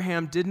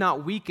Abraham did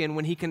not weaken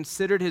when he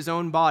considered his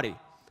own body.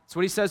 That's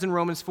what he says in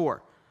Romans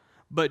 4.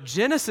 But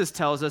Genesis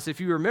tells us, if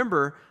you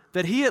remember,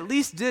 that he at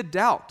least did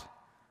doubt.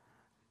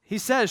 He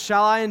says,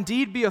 "Shall I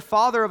indeed be a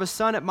father of a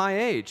son at my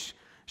age?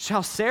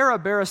 Shall Sarah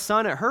bear a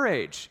son at her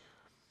age?"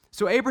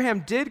 So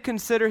Abraham did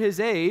consider his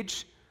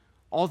age,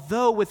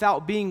 although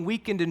without being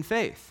weakened in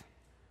faith.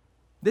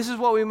 This is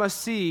what we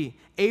must see.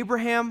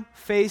 Abraham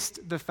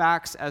faced the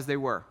facts as they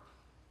were.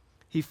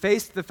 He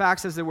faced the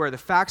facts as they were, the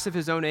facts of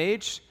his own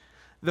age,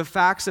 the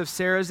facts of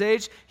Sarah's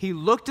age. He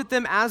looked at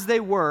them as they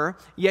were,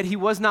 yet he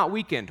was not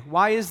weakened.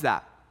 Why is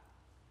that?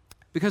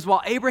 Because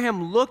while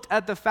Abraham looked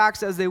at the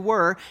facts as they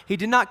were, he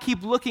did not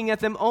keep looking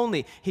at them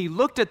only. He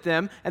looked at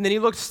them, and then he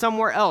looked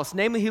somewhere else.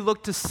 Namely, he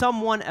looked to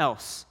someone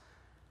else.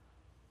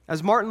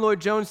 As Martin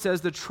Lloyd-Jones says,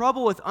 the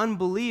trouble with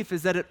unbelief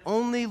is that it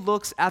only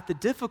looks at the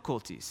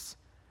difficulties.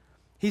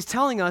 He's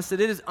telling us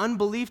that it is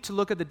unbelief to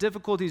look at the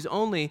difficulties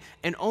only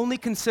and only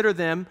consider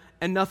them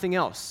and nothing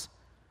else.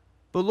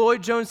 But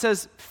Lloyd-Jones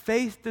says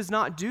faith does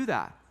not do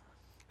that.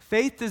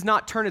 Faith does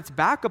not turn its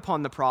back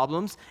upon the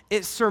problems.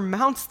 It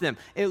surmounts them.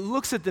 It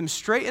looks at them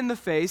straight in the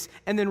face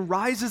and then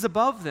rises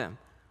above them.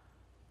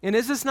 And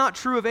is this not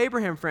true of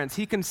Abraham, friends?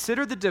 He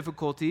considered the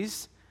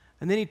difficulties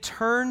and then he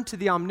turned to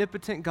the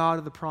omnipotent God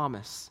of the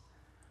promise.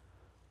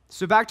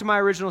 So back to my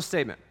original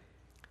statement.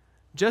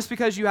 Just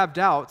because you have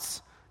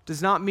doubts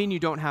does not mean you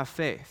don't have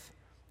faith.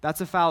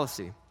 That's a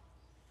fallacy.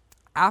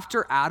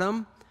 After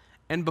Adam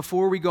and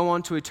before we go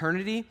on to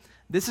eternity,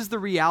 this is the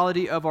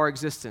reality of our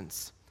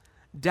existence.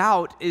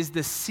 Doubt is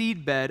the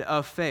seedbed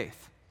of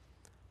faith.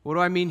 What do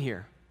I mean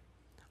here?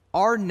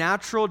 Our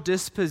natural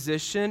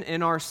disposition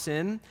in our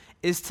sin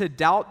is to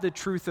doubt the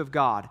truth of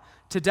God,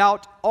 to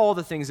doubt all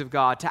the things of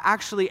God, to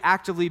actually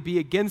actively be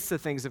against the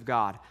things of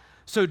God.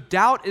 So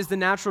doubt is the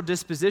natural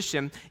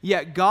disposition,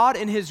 yet God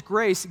in his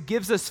grace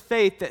gives us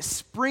faith that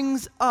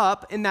springs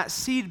up in that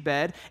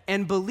seedbed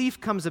and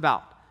belief comes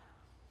about.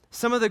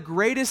 Some of the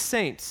greatest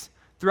saints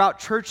throughout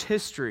church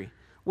history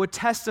would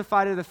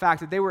testify to the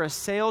fact that they were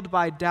assailed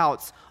by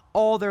doubts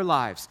all their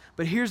lives.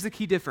 But here's the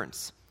key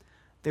difference.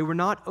 They were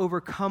not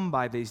overcome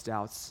by these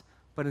doubts,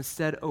 but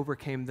instead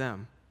overcame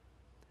them.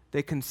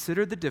 They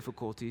considered the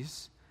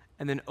difficulties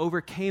and then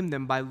overcame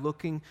them by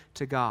looking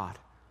to God.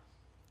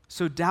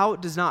 So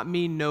doubt does not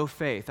mean no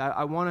faith.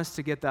 I want us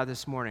to get that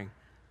this morning.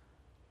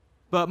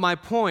 But my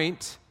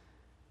point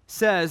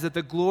says that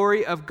the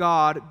glory of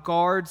God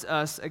guards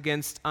us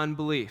against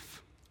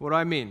unbelief. What do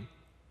I mean?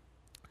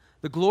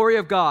 The glory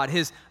of God,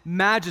 his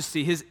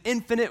majesty, his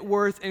infinite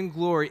worth and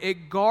glory,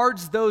 it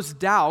guards those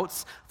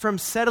doubts from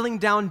settling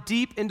down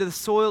deep into the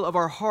soil of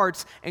our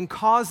hearts and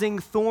causing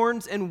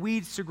thorns and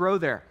weeds to grow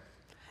there.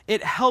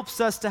 It helps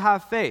us to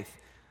have faith.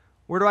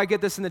 Where do I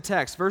get this in the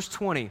text? Verse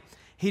 20.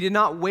 He did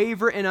not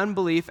waver in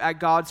unbelief at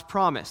God's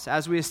promise.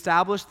 As we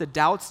established, the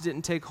doubts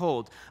didn't take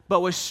hold, but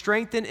was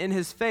strengthened in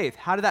his faith.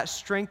 How did that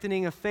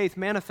strengthening of faith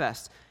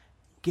manifest?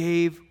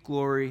 Gave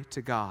glory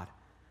to God,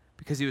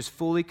 because he was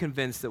fully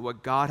convinced that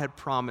what God had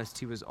promised,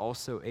 he was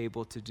also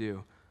able to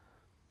do.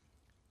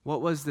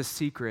 What was the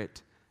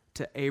secret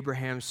to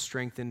Abraham's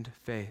strengthened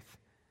faith?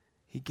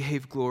 He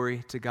gave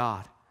glory to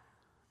God.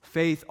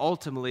 Faith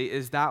ultimately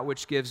is that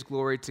which gives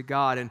glory to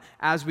God. And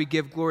as we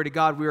give glory to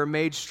God, we are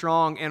made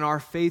strong and our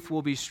faith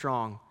will be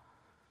strong.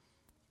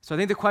 So I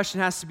think the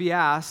question has to be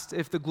asked,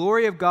 if the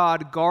glory of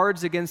God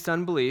guards against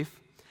unbelief,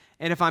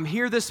 and if I'm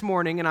here this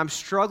morning and I'm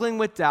struggling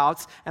with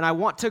doubts and I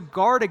want to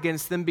guard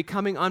against them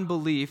becoming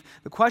unbelief,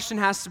 the question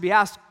has to be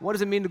asked, what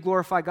does it mean to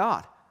glorify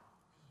God?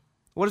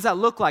 What does that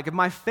look like? If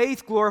my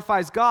faith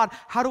glorifies God,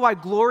 how do I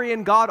glory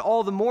in God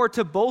all the more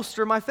to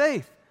bolster my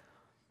faith?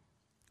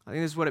 I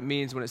think this is what it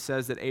means when it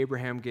says that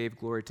Abraham gave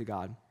glory to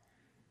God.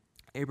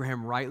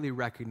 Abraham rightly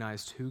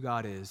recognized who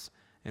God is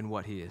and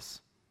what he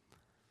is.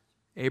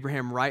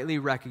 Abraham rightly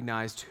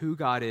recognized who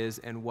God is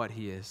and what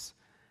he is.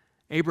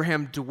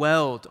 Abraham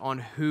dwelled on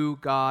who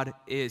God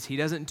is. He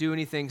doesn't do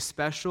anything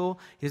special.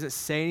 He doesn't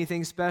say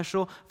anything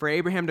special. For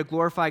Abraham to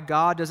glorify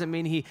God doesn't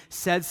mean he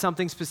said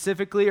something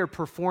specifically or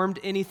performed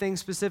anything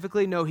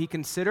specifically. No, he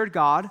considered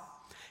God.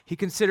 He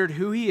considered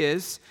who he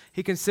is.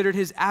 He considered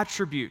his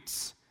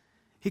attributes.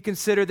 He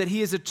considered that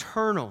he is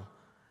eternal,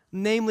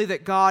 namely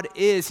that God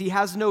is. He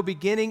has no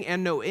beginning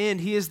and no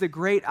end. He is the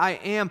great I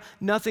am.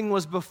 Nothing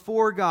was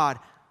before God.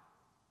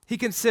 He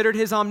considered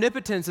his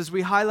omnipotence, as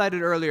we highlighted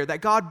earlier,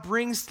 that God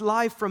brings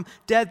life from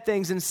dead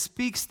things and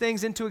speaks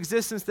things into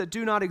existence that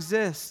do not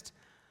exist.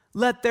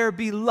 Let there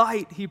be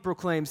light, he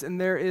proclaims, and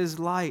there is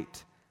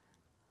light.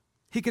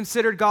 He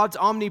considered God's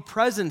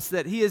omnipresence,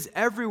 that he is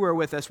everywhere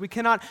with us. We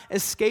cannot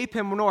escape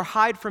him nor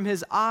hide from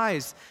his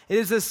eyes. It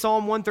is as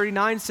Psalm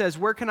 139 says,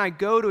 where can I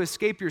go to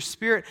escape your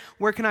spirit?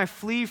 Where can I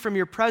flee from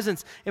your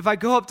presence? If I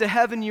go up to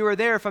heaven, you are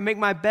there. If I make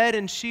my bed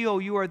in Sheol,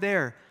 you are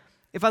there.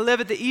 If I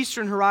live at the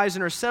eastern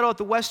horizon or settle at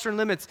the western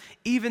limits,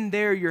 even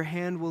there your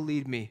hand will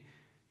lead me.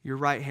 Your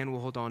right hand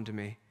will hold on to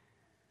me.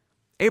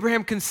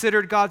 Abraham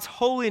considered God's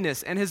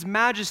holiness and his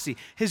majesty,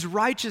 his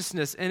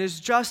righteousness and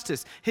his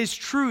justice, his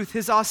truth,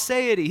 his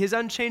aseity, his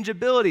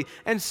unchangeability,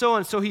 and so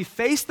on. So he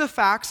faced the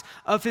facts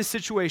of his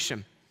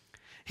situation.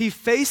 He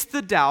faced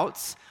the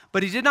doubts,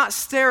 but he did not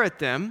stare at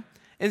them.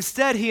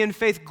 Instead, he in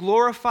faith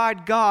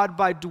glorified God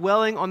by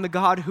dwelling on the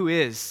God who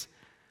is.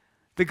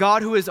 The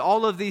God who is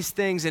all of these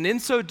things, and in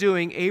so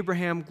doing,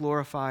 Abraham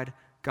glorified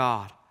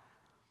God.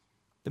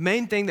 The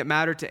main thing that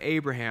mattered to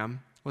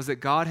Abraham was that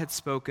God had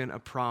spoken a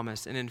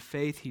promise, and in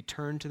faith he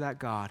turned to that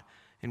God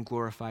and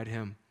glorified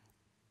him.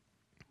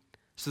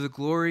 So the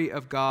glory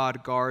of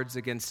God guards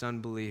against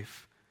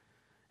unbelief.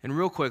 And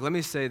real quick, let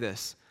me say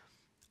this.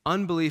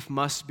 Unbelief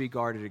must be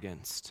guarded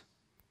against.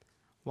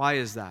 Why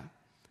is that?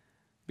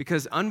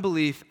 Because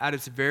unbelief at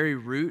its very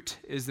root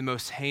is the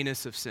most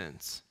heinous of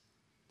sins.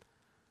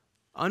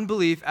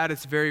 Unbelief at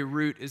its very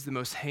root is the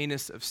most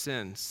heinous of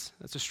sins.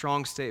 That's a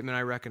strong statement,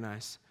 I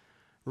recognize.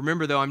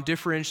 Remember, though, I'm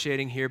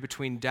differentiating here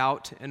between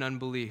doubt and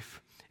unbelief.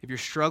 If you're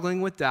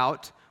struggling with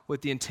doubt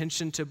with the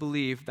intention to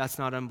believe, that's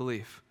not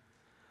unbelief.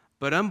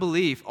 But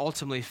unbelief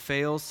ultimately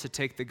fails to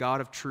take the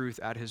God of truth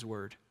at his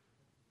word.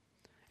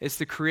 It's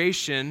the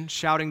creation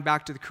shouting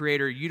back to the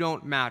Creator, you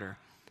don't matter.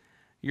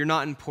 You're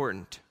not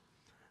important.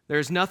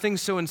 There's nothing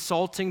so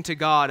insulting to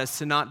God as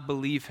to not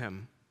believe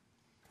him.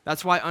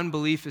 That's why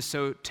unbelief is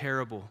so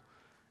terrible.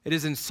 It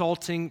is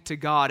insulting to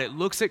God. It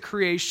looks at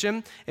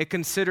creation, it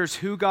considers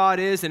who God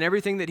is and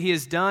everything that he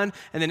has done,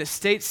 and then it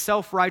states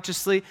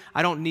self-righteously,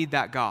 I don't need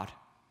that God.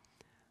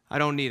 I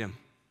don't need him.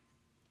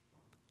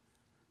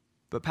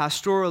 But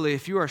pastorally,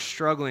 if you are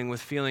struggling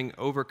with feeling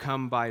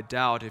overcome by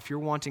doubt, if you're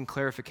wanting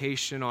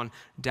clarification on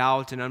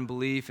doubt and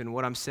unbelief and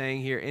what I'm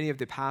saying here, any of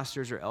the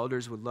pastors or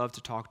elders would love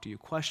to talk to you.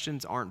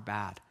 Questions aren't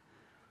bad.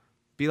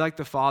 Be like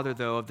the father,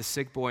 though, of the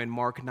sick boy in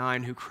Mark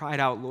 9 who cried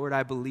out, Lord,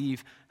 I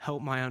believe,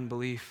 help my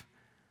unbelief.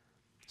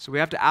 So we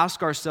have to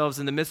ask ourselves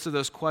in the midst of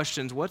those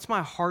questions, what's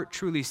my heart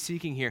truly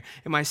seeking here?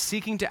 Am I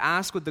seeking to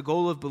ask with the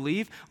goal of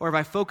belief, or have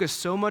I focused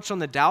so much on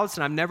the doubts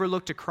and I've never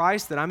looked to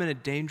Christ that I'm in a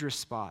dangerous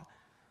spot?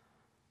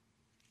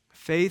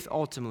 Faith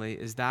ultimately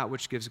is that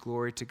which gives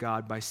glory to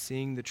God by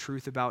seeing the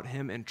truth about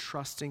him and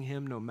trusting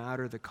him no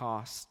matter the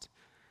cost.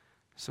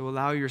 So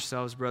allow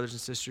yourselves, brothers and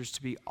sisters,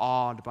 to be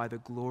awed by the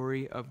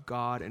glory of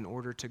God in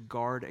order to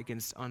guard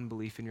against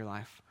unbelief in your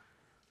life.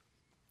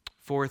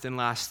 Fourth and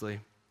lastly,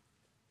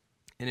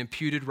 an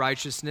imputed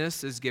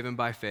righteousness is given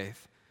by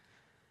faith.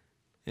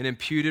 An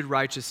imputed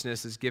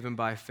righteousness is given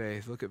by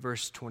faith. Look at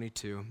verse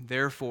 22.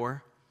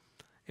 Therefore,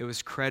 it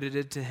was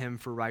credited to him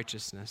for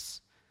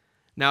righteousness.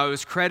 Now, it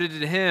was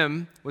credited to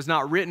him was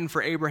not written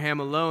for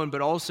Abraham alone,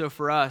 but also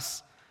for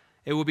us.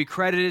 It will be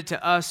credited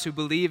to us who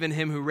believe in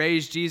him who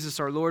raised Jesus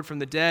our Lord from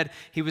the dead.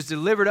 He was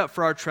delivered up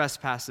for our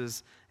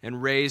trespasses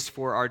and raised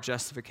for our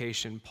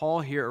justification. Paul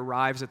here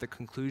arrives at the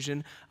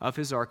conclusion of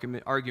his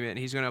argument, and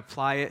he's going to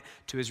apply it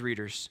to his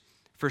readers.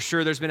 For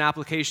sure, there's been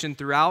application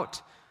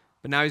throughout,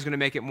 but now he's going to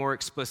make it more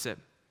explicit.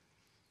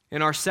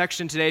 In our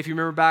section today, if you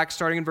remember back,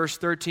 starting in verse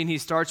 13, he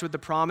starts with the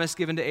promise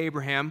given to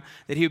Abraham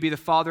that he would be the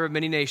father of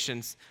many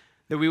nations,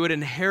 that we would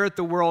inherit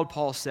the world,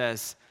 Paul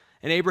says.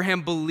 And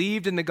Abraham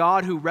believed in the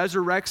God who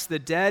resurrects the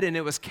dead, and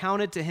it was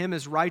counted to him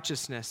as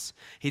righteousness.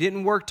 He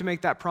didn't work to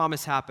make that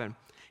promise happen.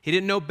 He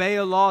didn't obey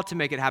a law to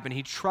make it happen.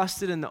 He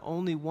trusted in the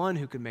only one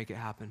who could make it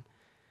happen.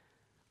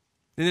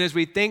 And then as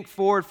we think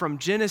forward from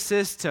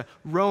Genesis to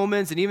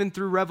Romans and even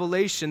through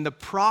Revelation, the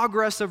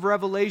progress of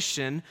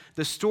Revelation,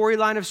 the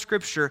storyline of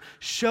Scripture,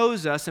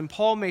 shows us, and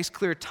Paul makes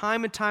clear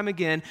time and time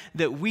again,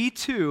 that we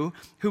too,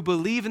 who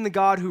believe in the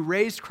God who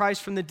raised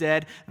Christ from the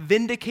dead,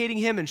 vindicating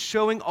him and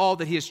showing all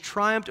that he has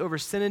triumphed over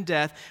sin and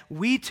death,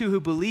 we too who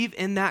believe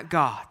in that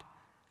God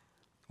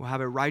will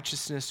have a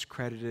righteousness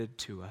credited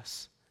to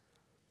us.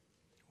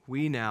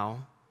 We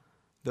now,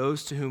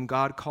 those to whom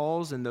God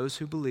calls and those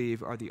who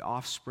believe, are the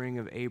offspring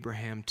of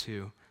Abraham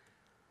too.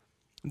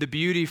 The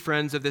beauty,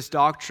 friends, of this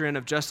doctrine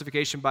of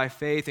justification by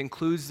faith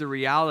includes the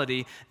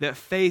reality that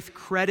faith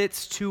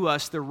credits to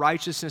us the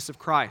righteousness of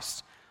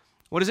Christ.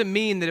 What does it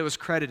mean that it was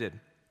credited?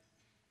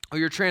 Or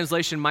your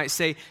translation might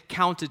say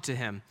counted to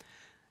him.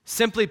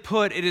 Simply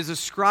put, it is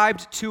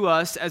ascribed to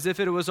us as if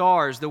it was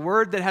ours. The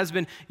word that has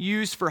been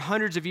used for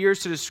hundreds of years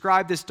to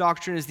describe this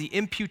doctrine is the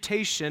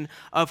imputation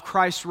of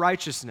Christ's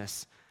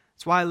righteousness.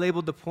 That's why I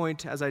labeled the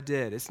point as I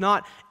did. It's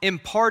not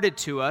imparted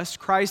to us.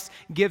 Christ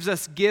gives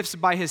us gifts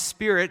by his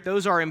Spirit.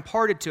 Those are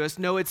imparted to us.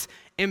 No, it's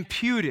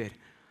imputed.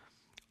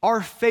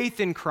 Our faith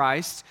in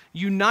Christ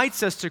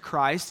unites us to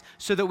Christ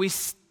so that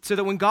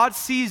when God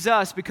sees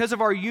us, because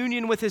of our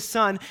union with his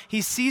Son, he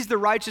sees the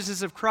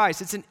righteousness of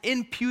Christ. It's an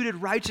imputed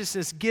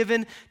righteousness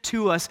given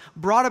to us,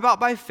 brought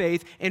about by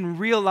faith, and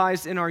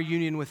realized in our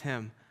union with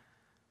him.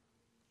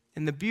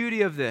 And the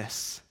beauty of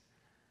this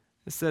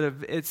is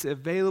that it's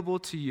available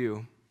to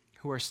you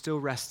who are still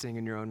resting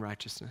in your own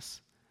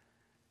righteousness.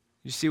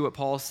 You see what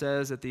Paul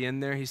says at the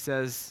end there? He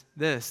says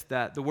this,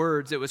 that the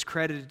words that was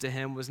credited to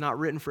him was not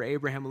written for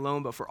Abraham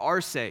alone, but for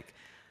our sake,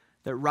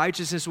 that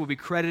righteousness will be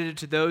credited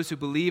to those who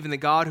believe in the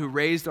God who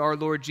raised our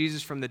Lord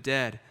Jesus from the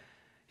dead.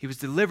 He was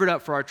delivered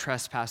up for our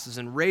trespasses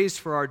and raised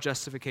for our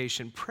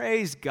justification.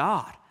 Praise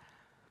God.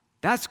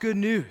 That's good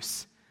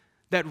news,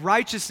 that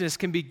righteousness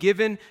can be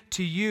given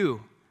to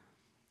you.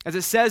 As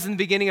it says in the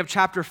beginning of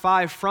chapter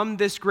 5, from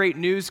this great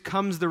news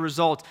comes the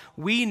result.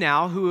 We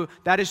now, who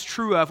that is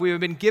true of, we have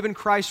been given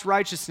Christ's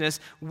righteousness.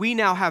 We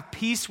now have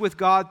peace with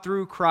God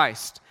through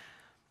Christ.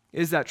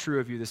 Is that true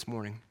of you this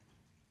morning?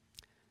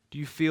 Do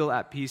you feel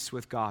at peace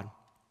with God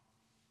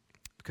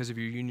because of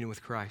your union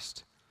with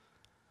Christ?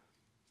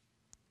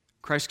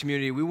 Christ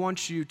community, we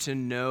want you to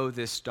know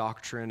this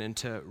doctrine and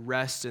to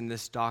rest in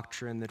this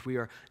doctrine that we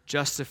are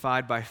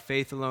justified by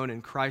faith alone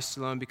in Christ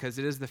alone because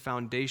it is the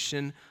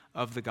foundation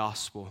of the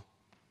gospel.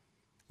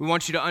 We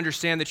want you to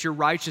understand that your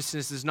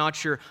righteousness is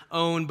not your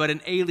own, but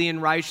an alien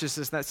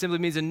righteousness. That simply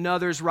means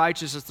another's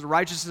righteousness. The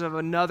righteousness of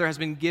another has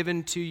been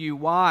given to you.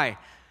 Why?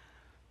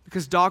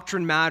 Because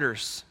doctrine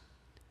matters.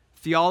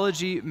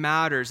 Theology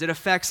matters. It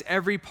affects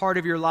every part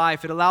of your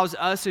life. It allows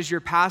us as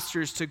your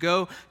pastors to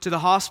go to the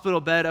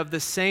hospital bed of the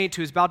saint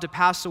who is about to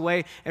pass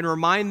away and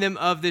remind them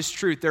of this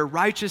truth. Their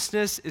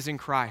righteousness is in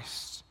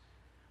Christ.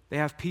 They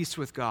have peace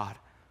with God.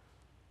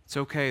 It's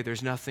okay.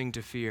 There's nothing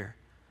to fear.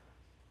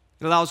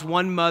 It allows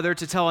one mother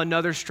to tell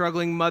another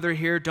struggling mother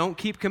here, don't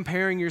keep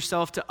comparing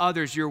yourself to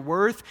others. Your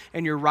worth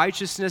and your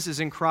righteousness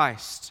is in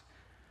Christ.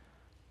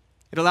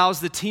 It allows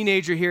the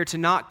teenager here to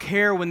not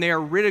care when they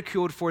are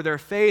ridiculed for their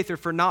faith or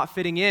for not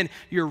fitting in.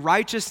 Your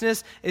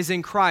righteousness is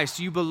in Christ.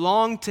 You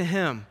belong to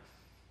him.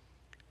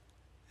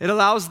 It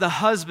allows the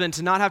husband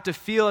to not have to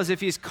feel as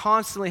if he's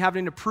constantly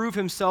having to prove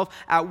himself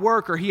at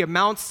work or he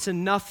amounts to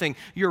nothing.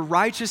 Your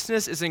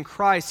righteousness is in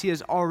Christ. He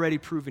has already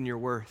proven your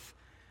worth.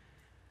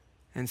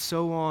 And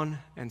so on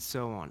and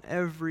so on.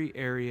 Every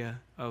area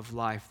of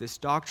life. This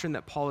doctrine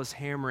that Paul is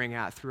hammering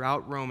at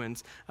throughout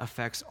Romans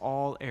affects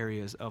all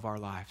areas of our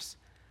lives.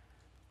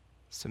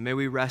 So may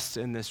we rest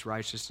in this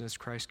righteousness,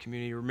 Christ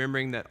community,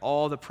 remembering that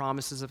all the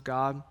promises of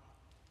God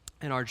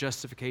and our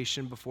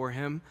justification before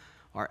him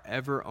are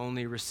ever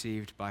only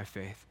received by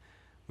faith.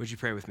 Would you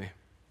pray with me?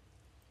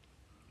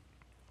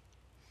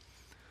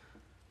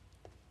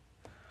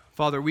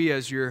 Father, we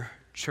as your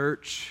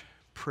church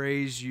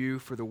praise you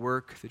for the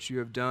work that you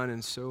have done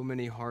in so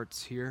many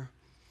hearts here.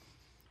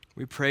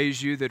 We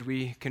praise you that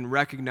we can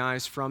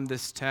recognize from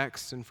this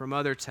text and from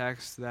other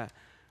texts that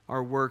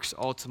our works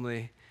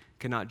ultimately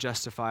cannot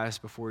justify us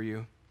before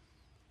you.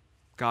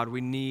 God,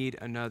 we need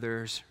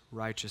another's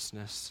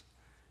righteousness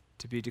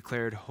to be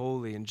declared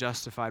holy and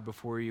justified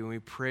before you, and we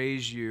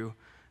praise you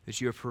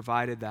that you have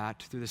provided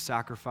that through the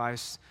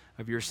sacrifice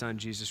of your Son,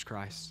 Jesus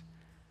Christ.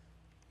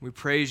 We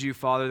praise you,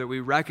 Father, that we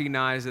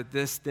recognize that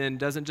this then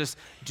doesn't just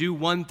do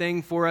one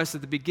thing for us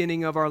at the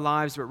beginning of our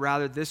lives, but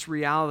rather this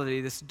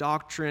reality, this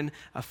doctrine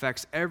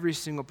affects every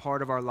single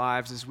part of our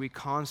lives as we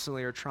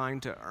constantly are trying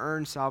to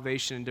earn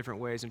salvation in different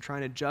ways and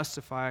trying to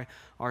justify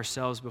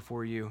ourselves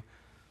before you.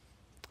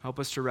 Help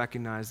us to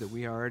recognize that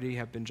we already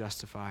have been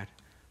justified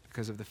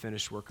because of the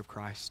finished work of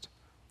Christ.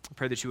 I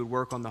pray that you would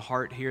work on the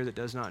heart here that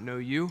does not know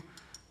you,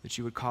 that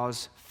you would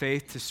cause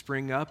faith to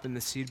spring up in the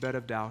seedbed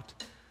of doubt.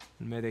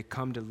 And may they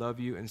come to love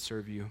you and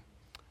serve you.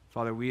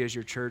 Father, we as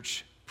your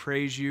church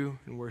praise you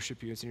and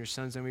worship you. It's in your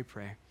Son's name we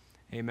pray.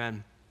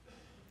 Amen.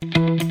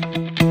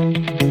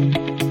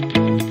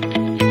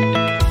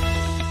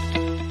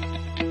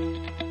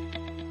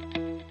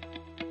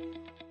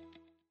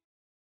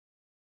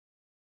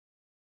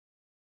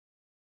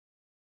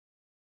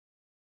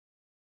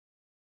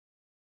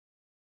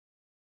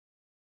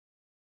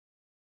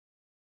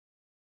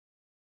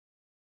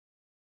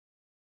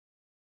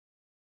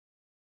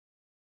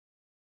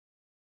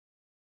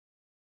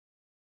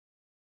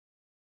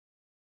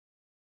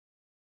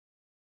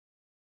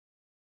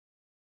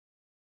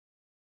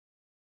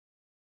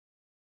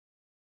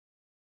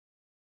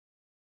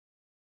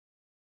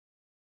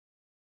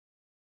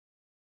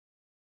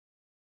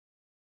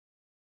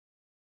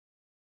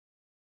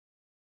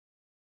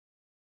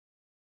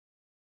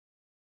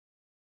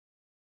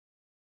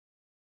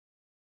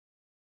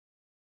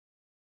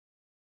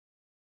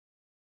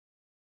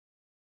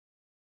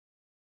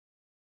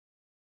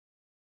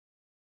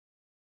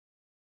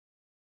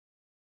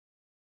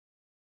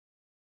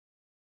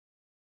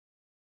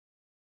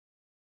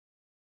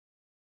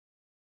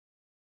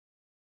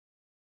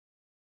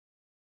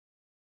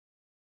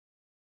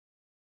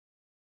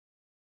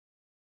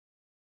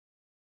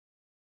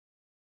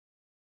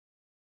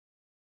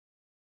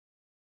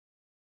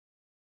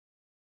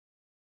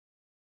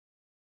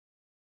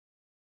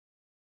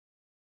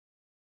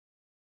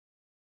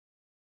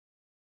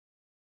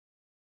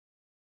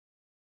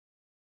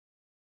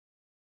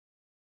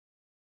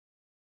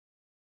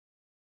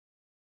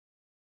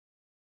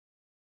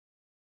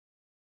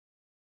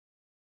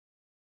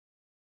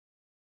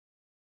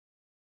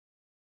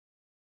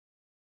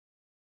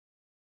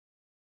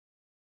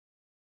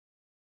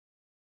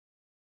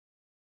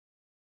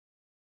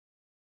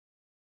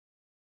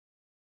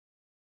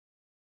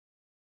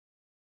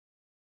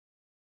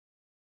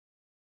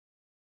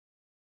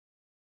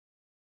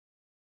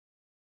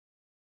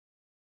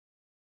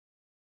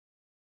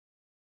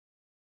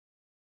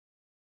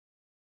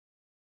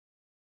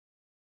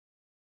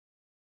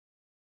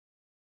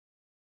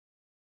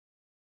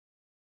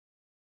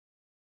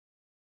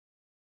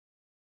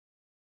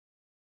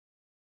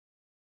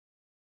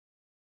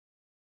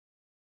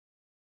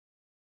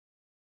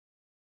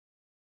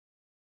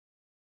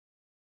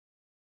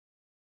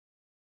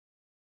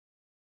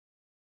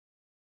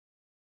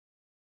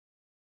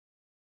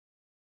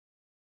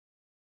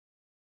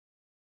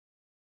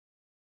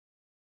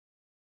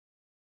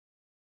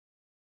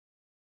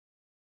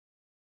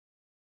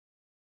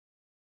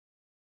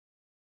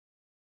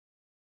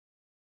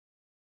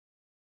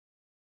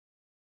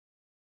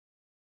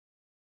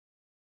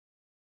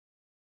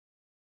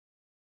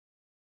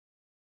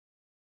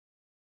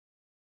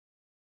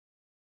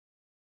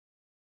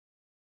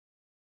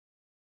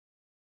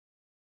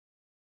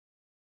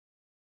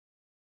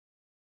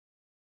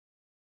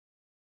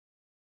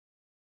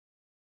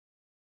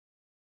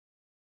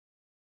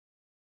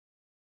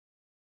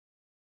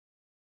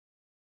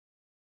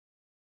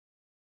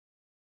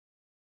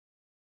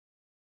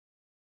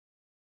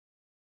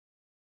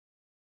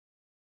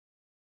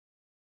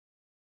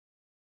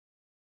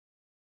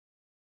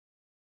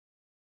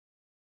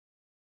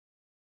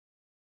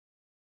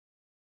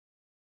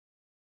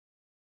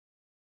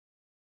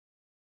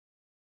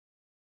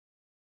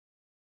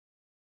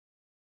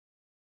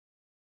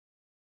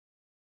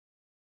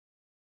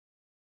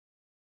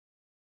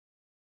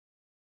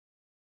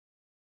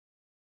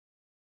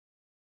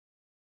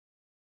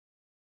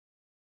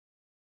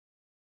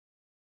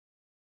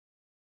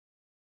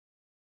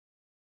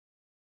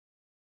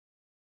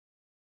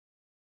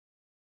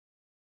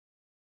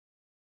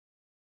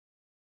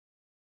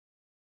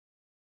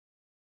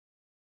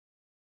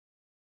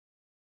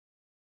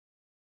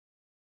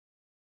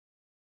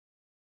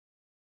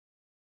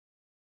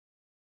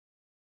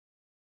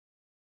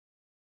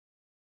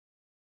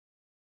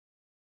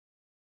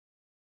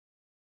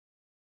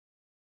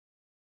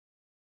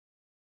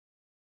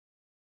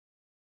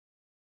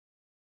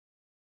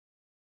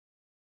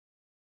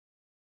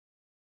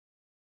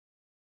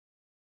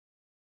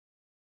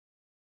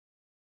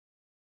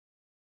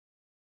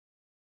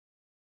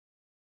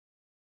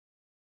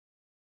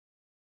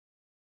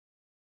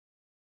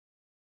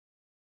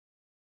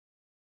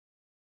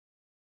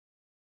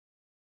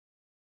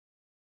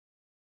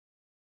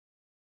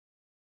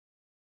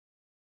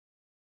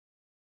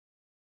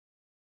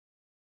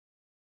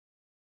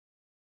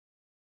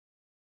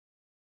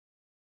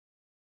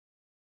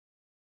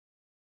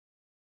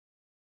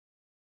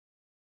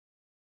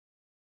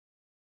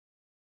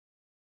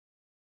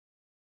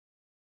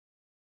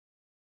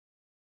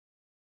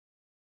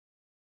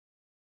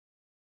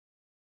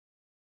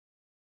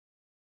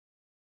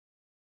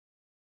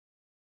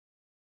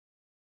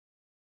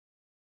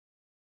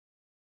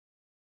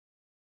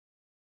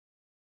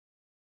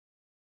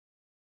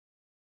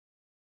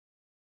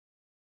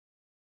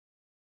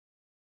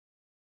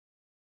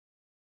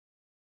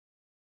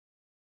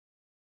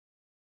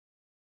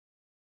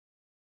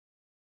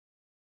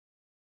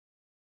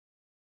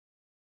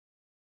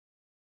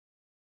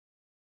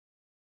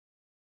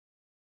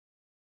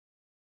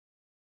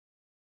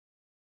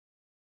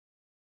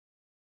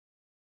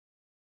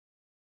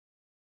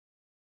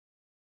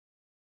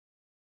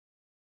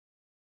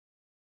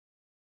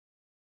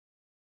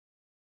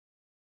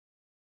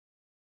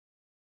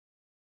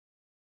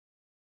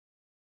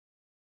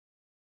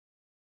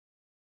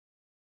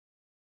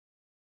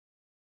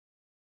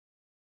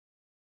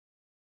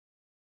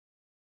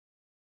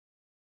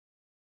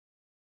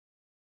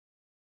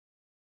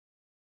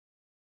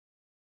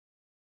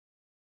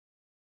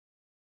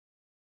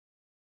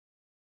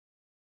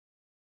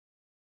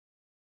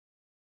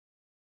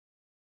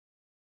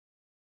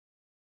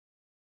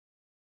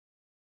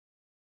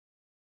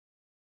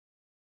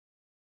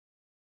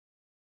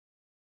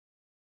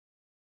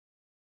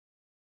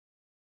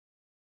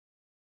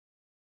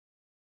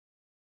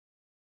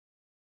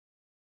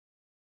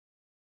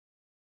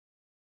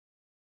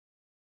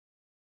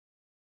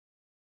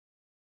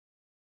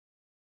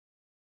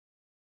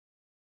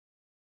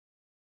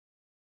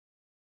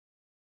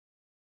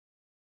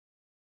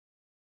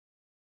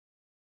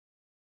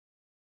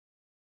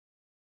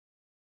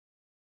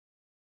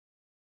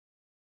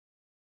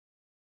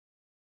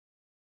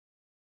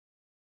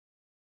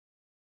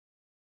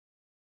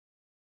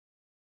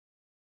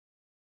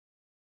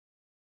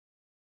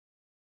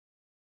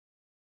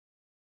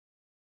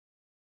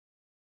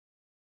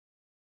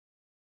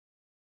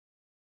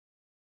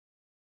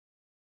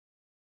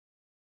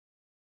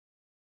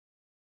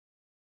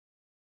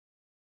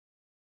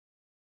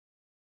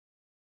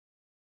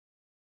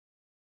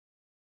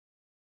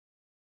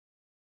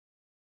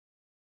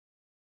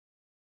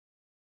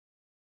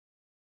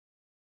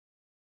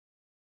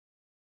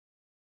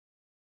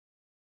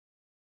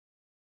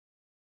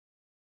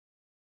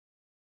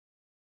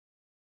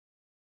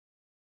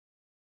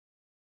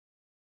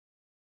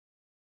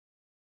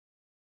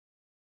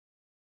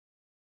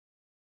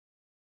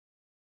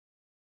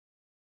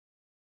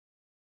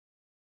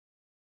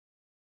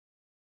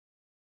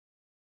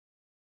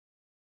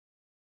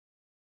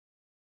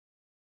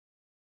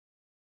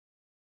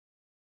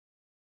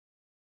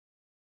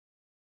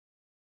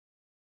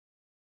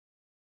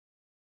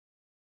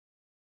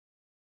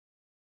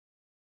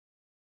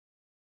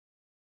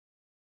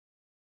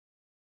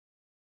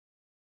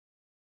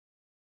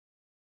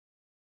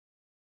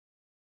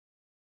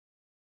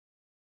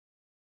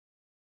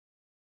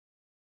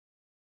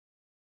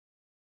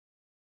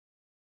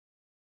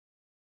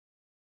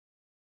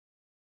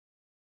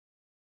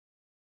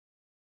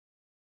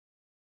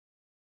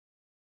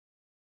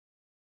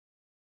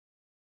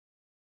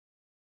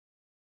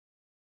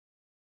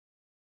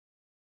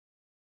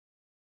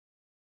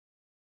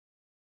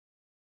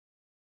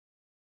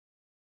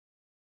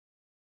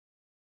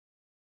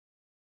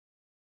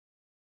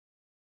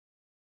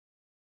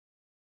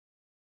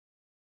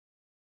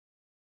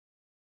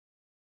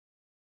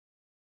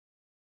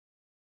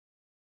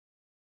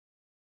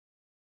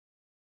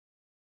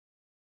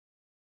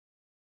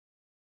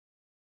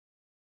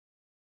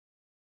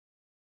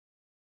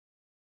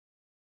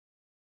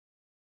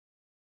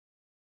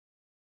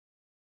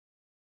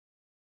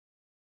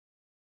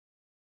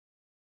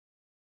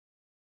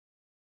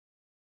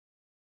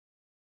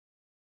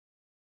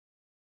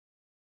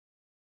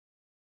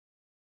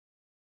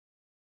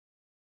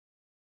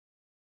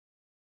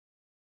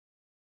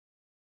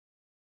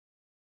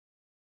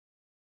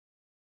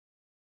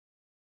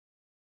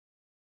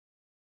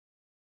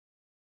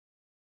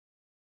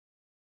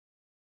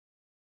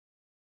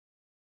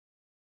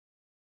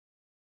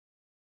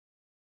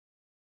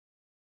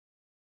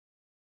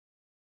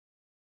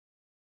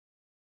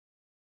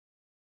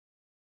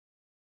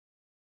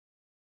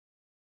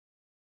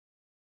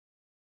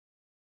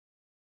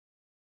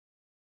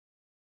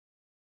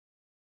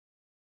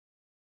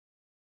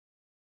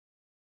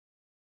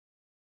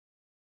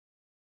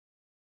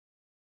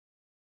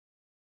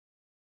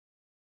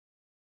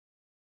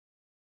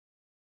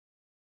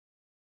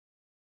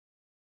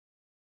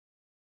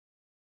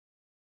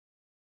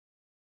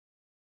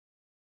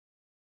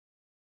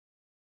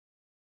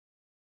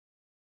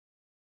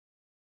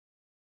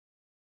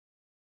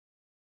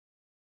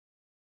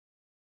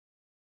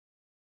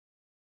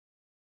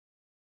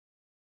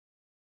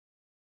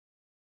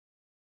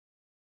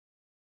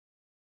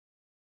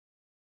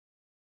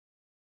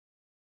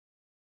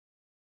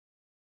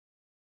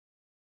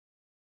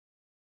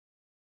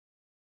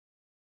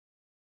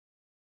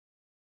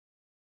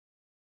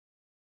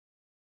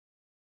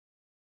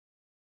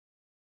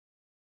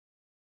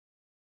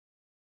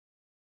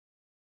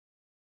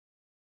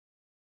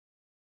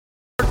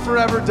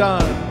 forever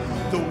done.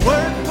 The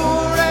work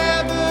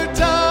forever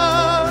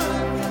done,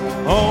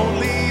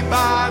 only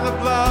by the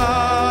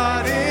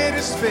blood. It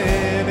is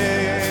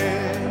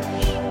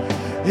finished.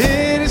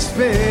 It is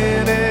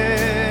finished.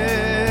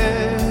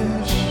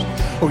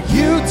 Oh,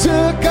 you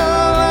took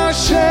all our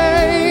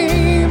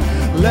shame,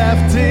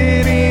 left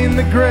it in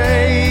the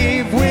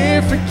grave.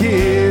 We're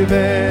forgiven.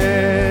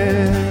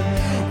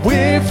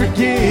 We're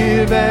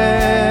forgiven.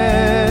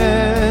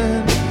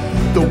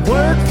 The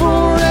work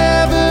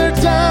forever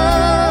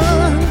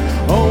done,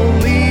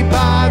 only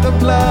by the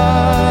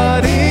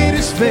blood. It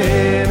is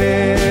finished.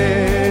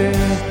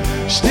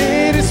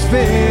 It is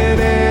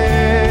finished.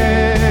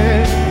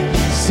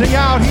 Sing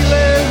out, He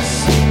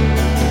lives.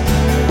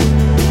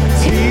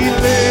 He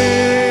lives.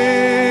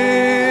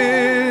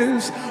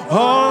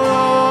 All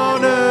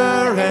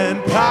honor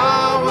and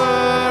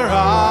power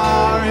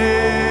are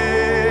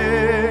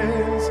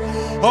His.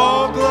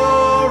 All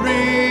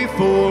glory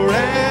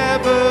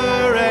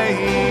forever.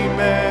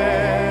 Amen.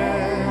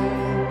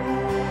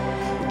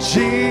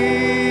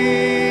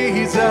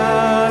 Jesus,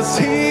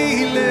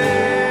 He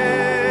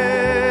lives.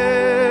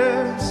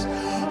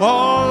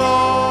 All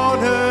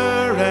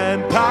honor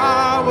and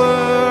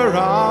power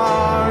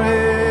are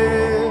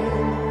His.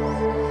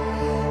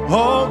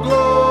 All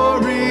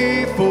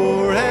glory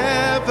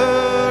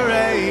forever.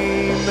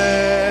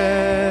 Amen.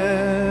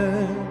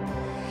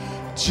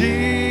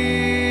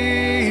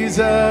 Jesus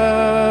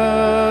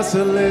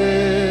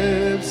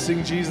lives.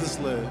 Sing, Jesus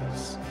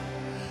lives.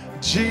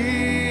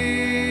 Jesus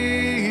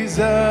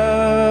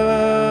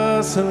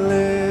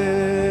lives.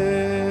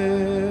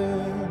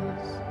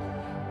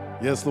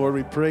 Yes, Lord,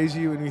 we praise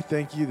you and we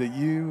thank you that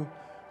you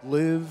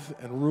live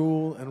and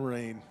rule and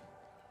reign.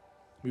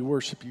 We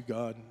worship you,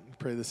 God. We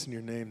pray this in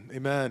your name.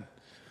 Amen.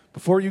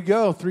 Before you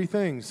go, 3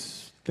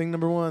 things. Thing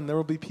number 1, there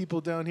will be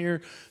people down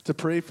here to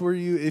pray for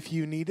you if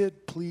you need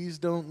it. Please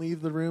don't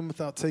leave the room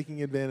without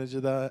taking advantage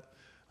of that.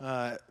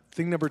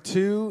 Thing number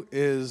 2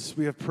 is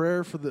we have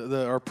prayer for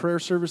our prayer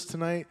service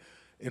tonight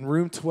in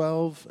room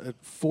 12 at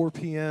 4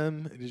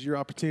 p.m. It is your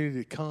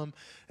opportunity to come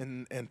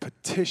and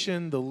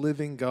petition the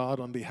living God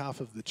on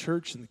behalf of the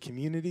church and the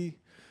community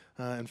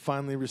and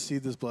finally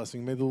receive this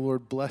blessing. May the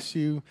Lord bless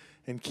you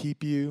and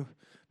keep you.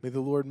 May the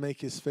Lord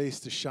make His face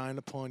to shine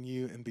upon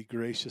you and be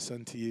gracious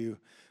unto you.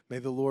 May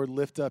the Lord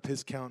lift up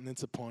His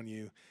countenance upon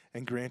you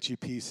and grant you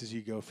peace as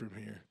you go from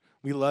here.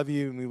 We love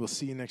you, and we will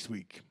see you next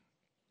week.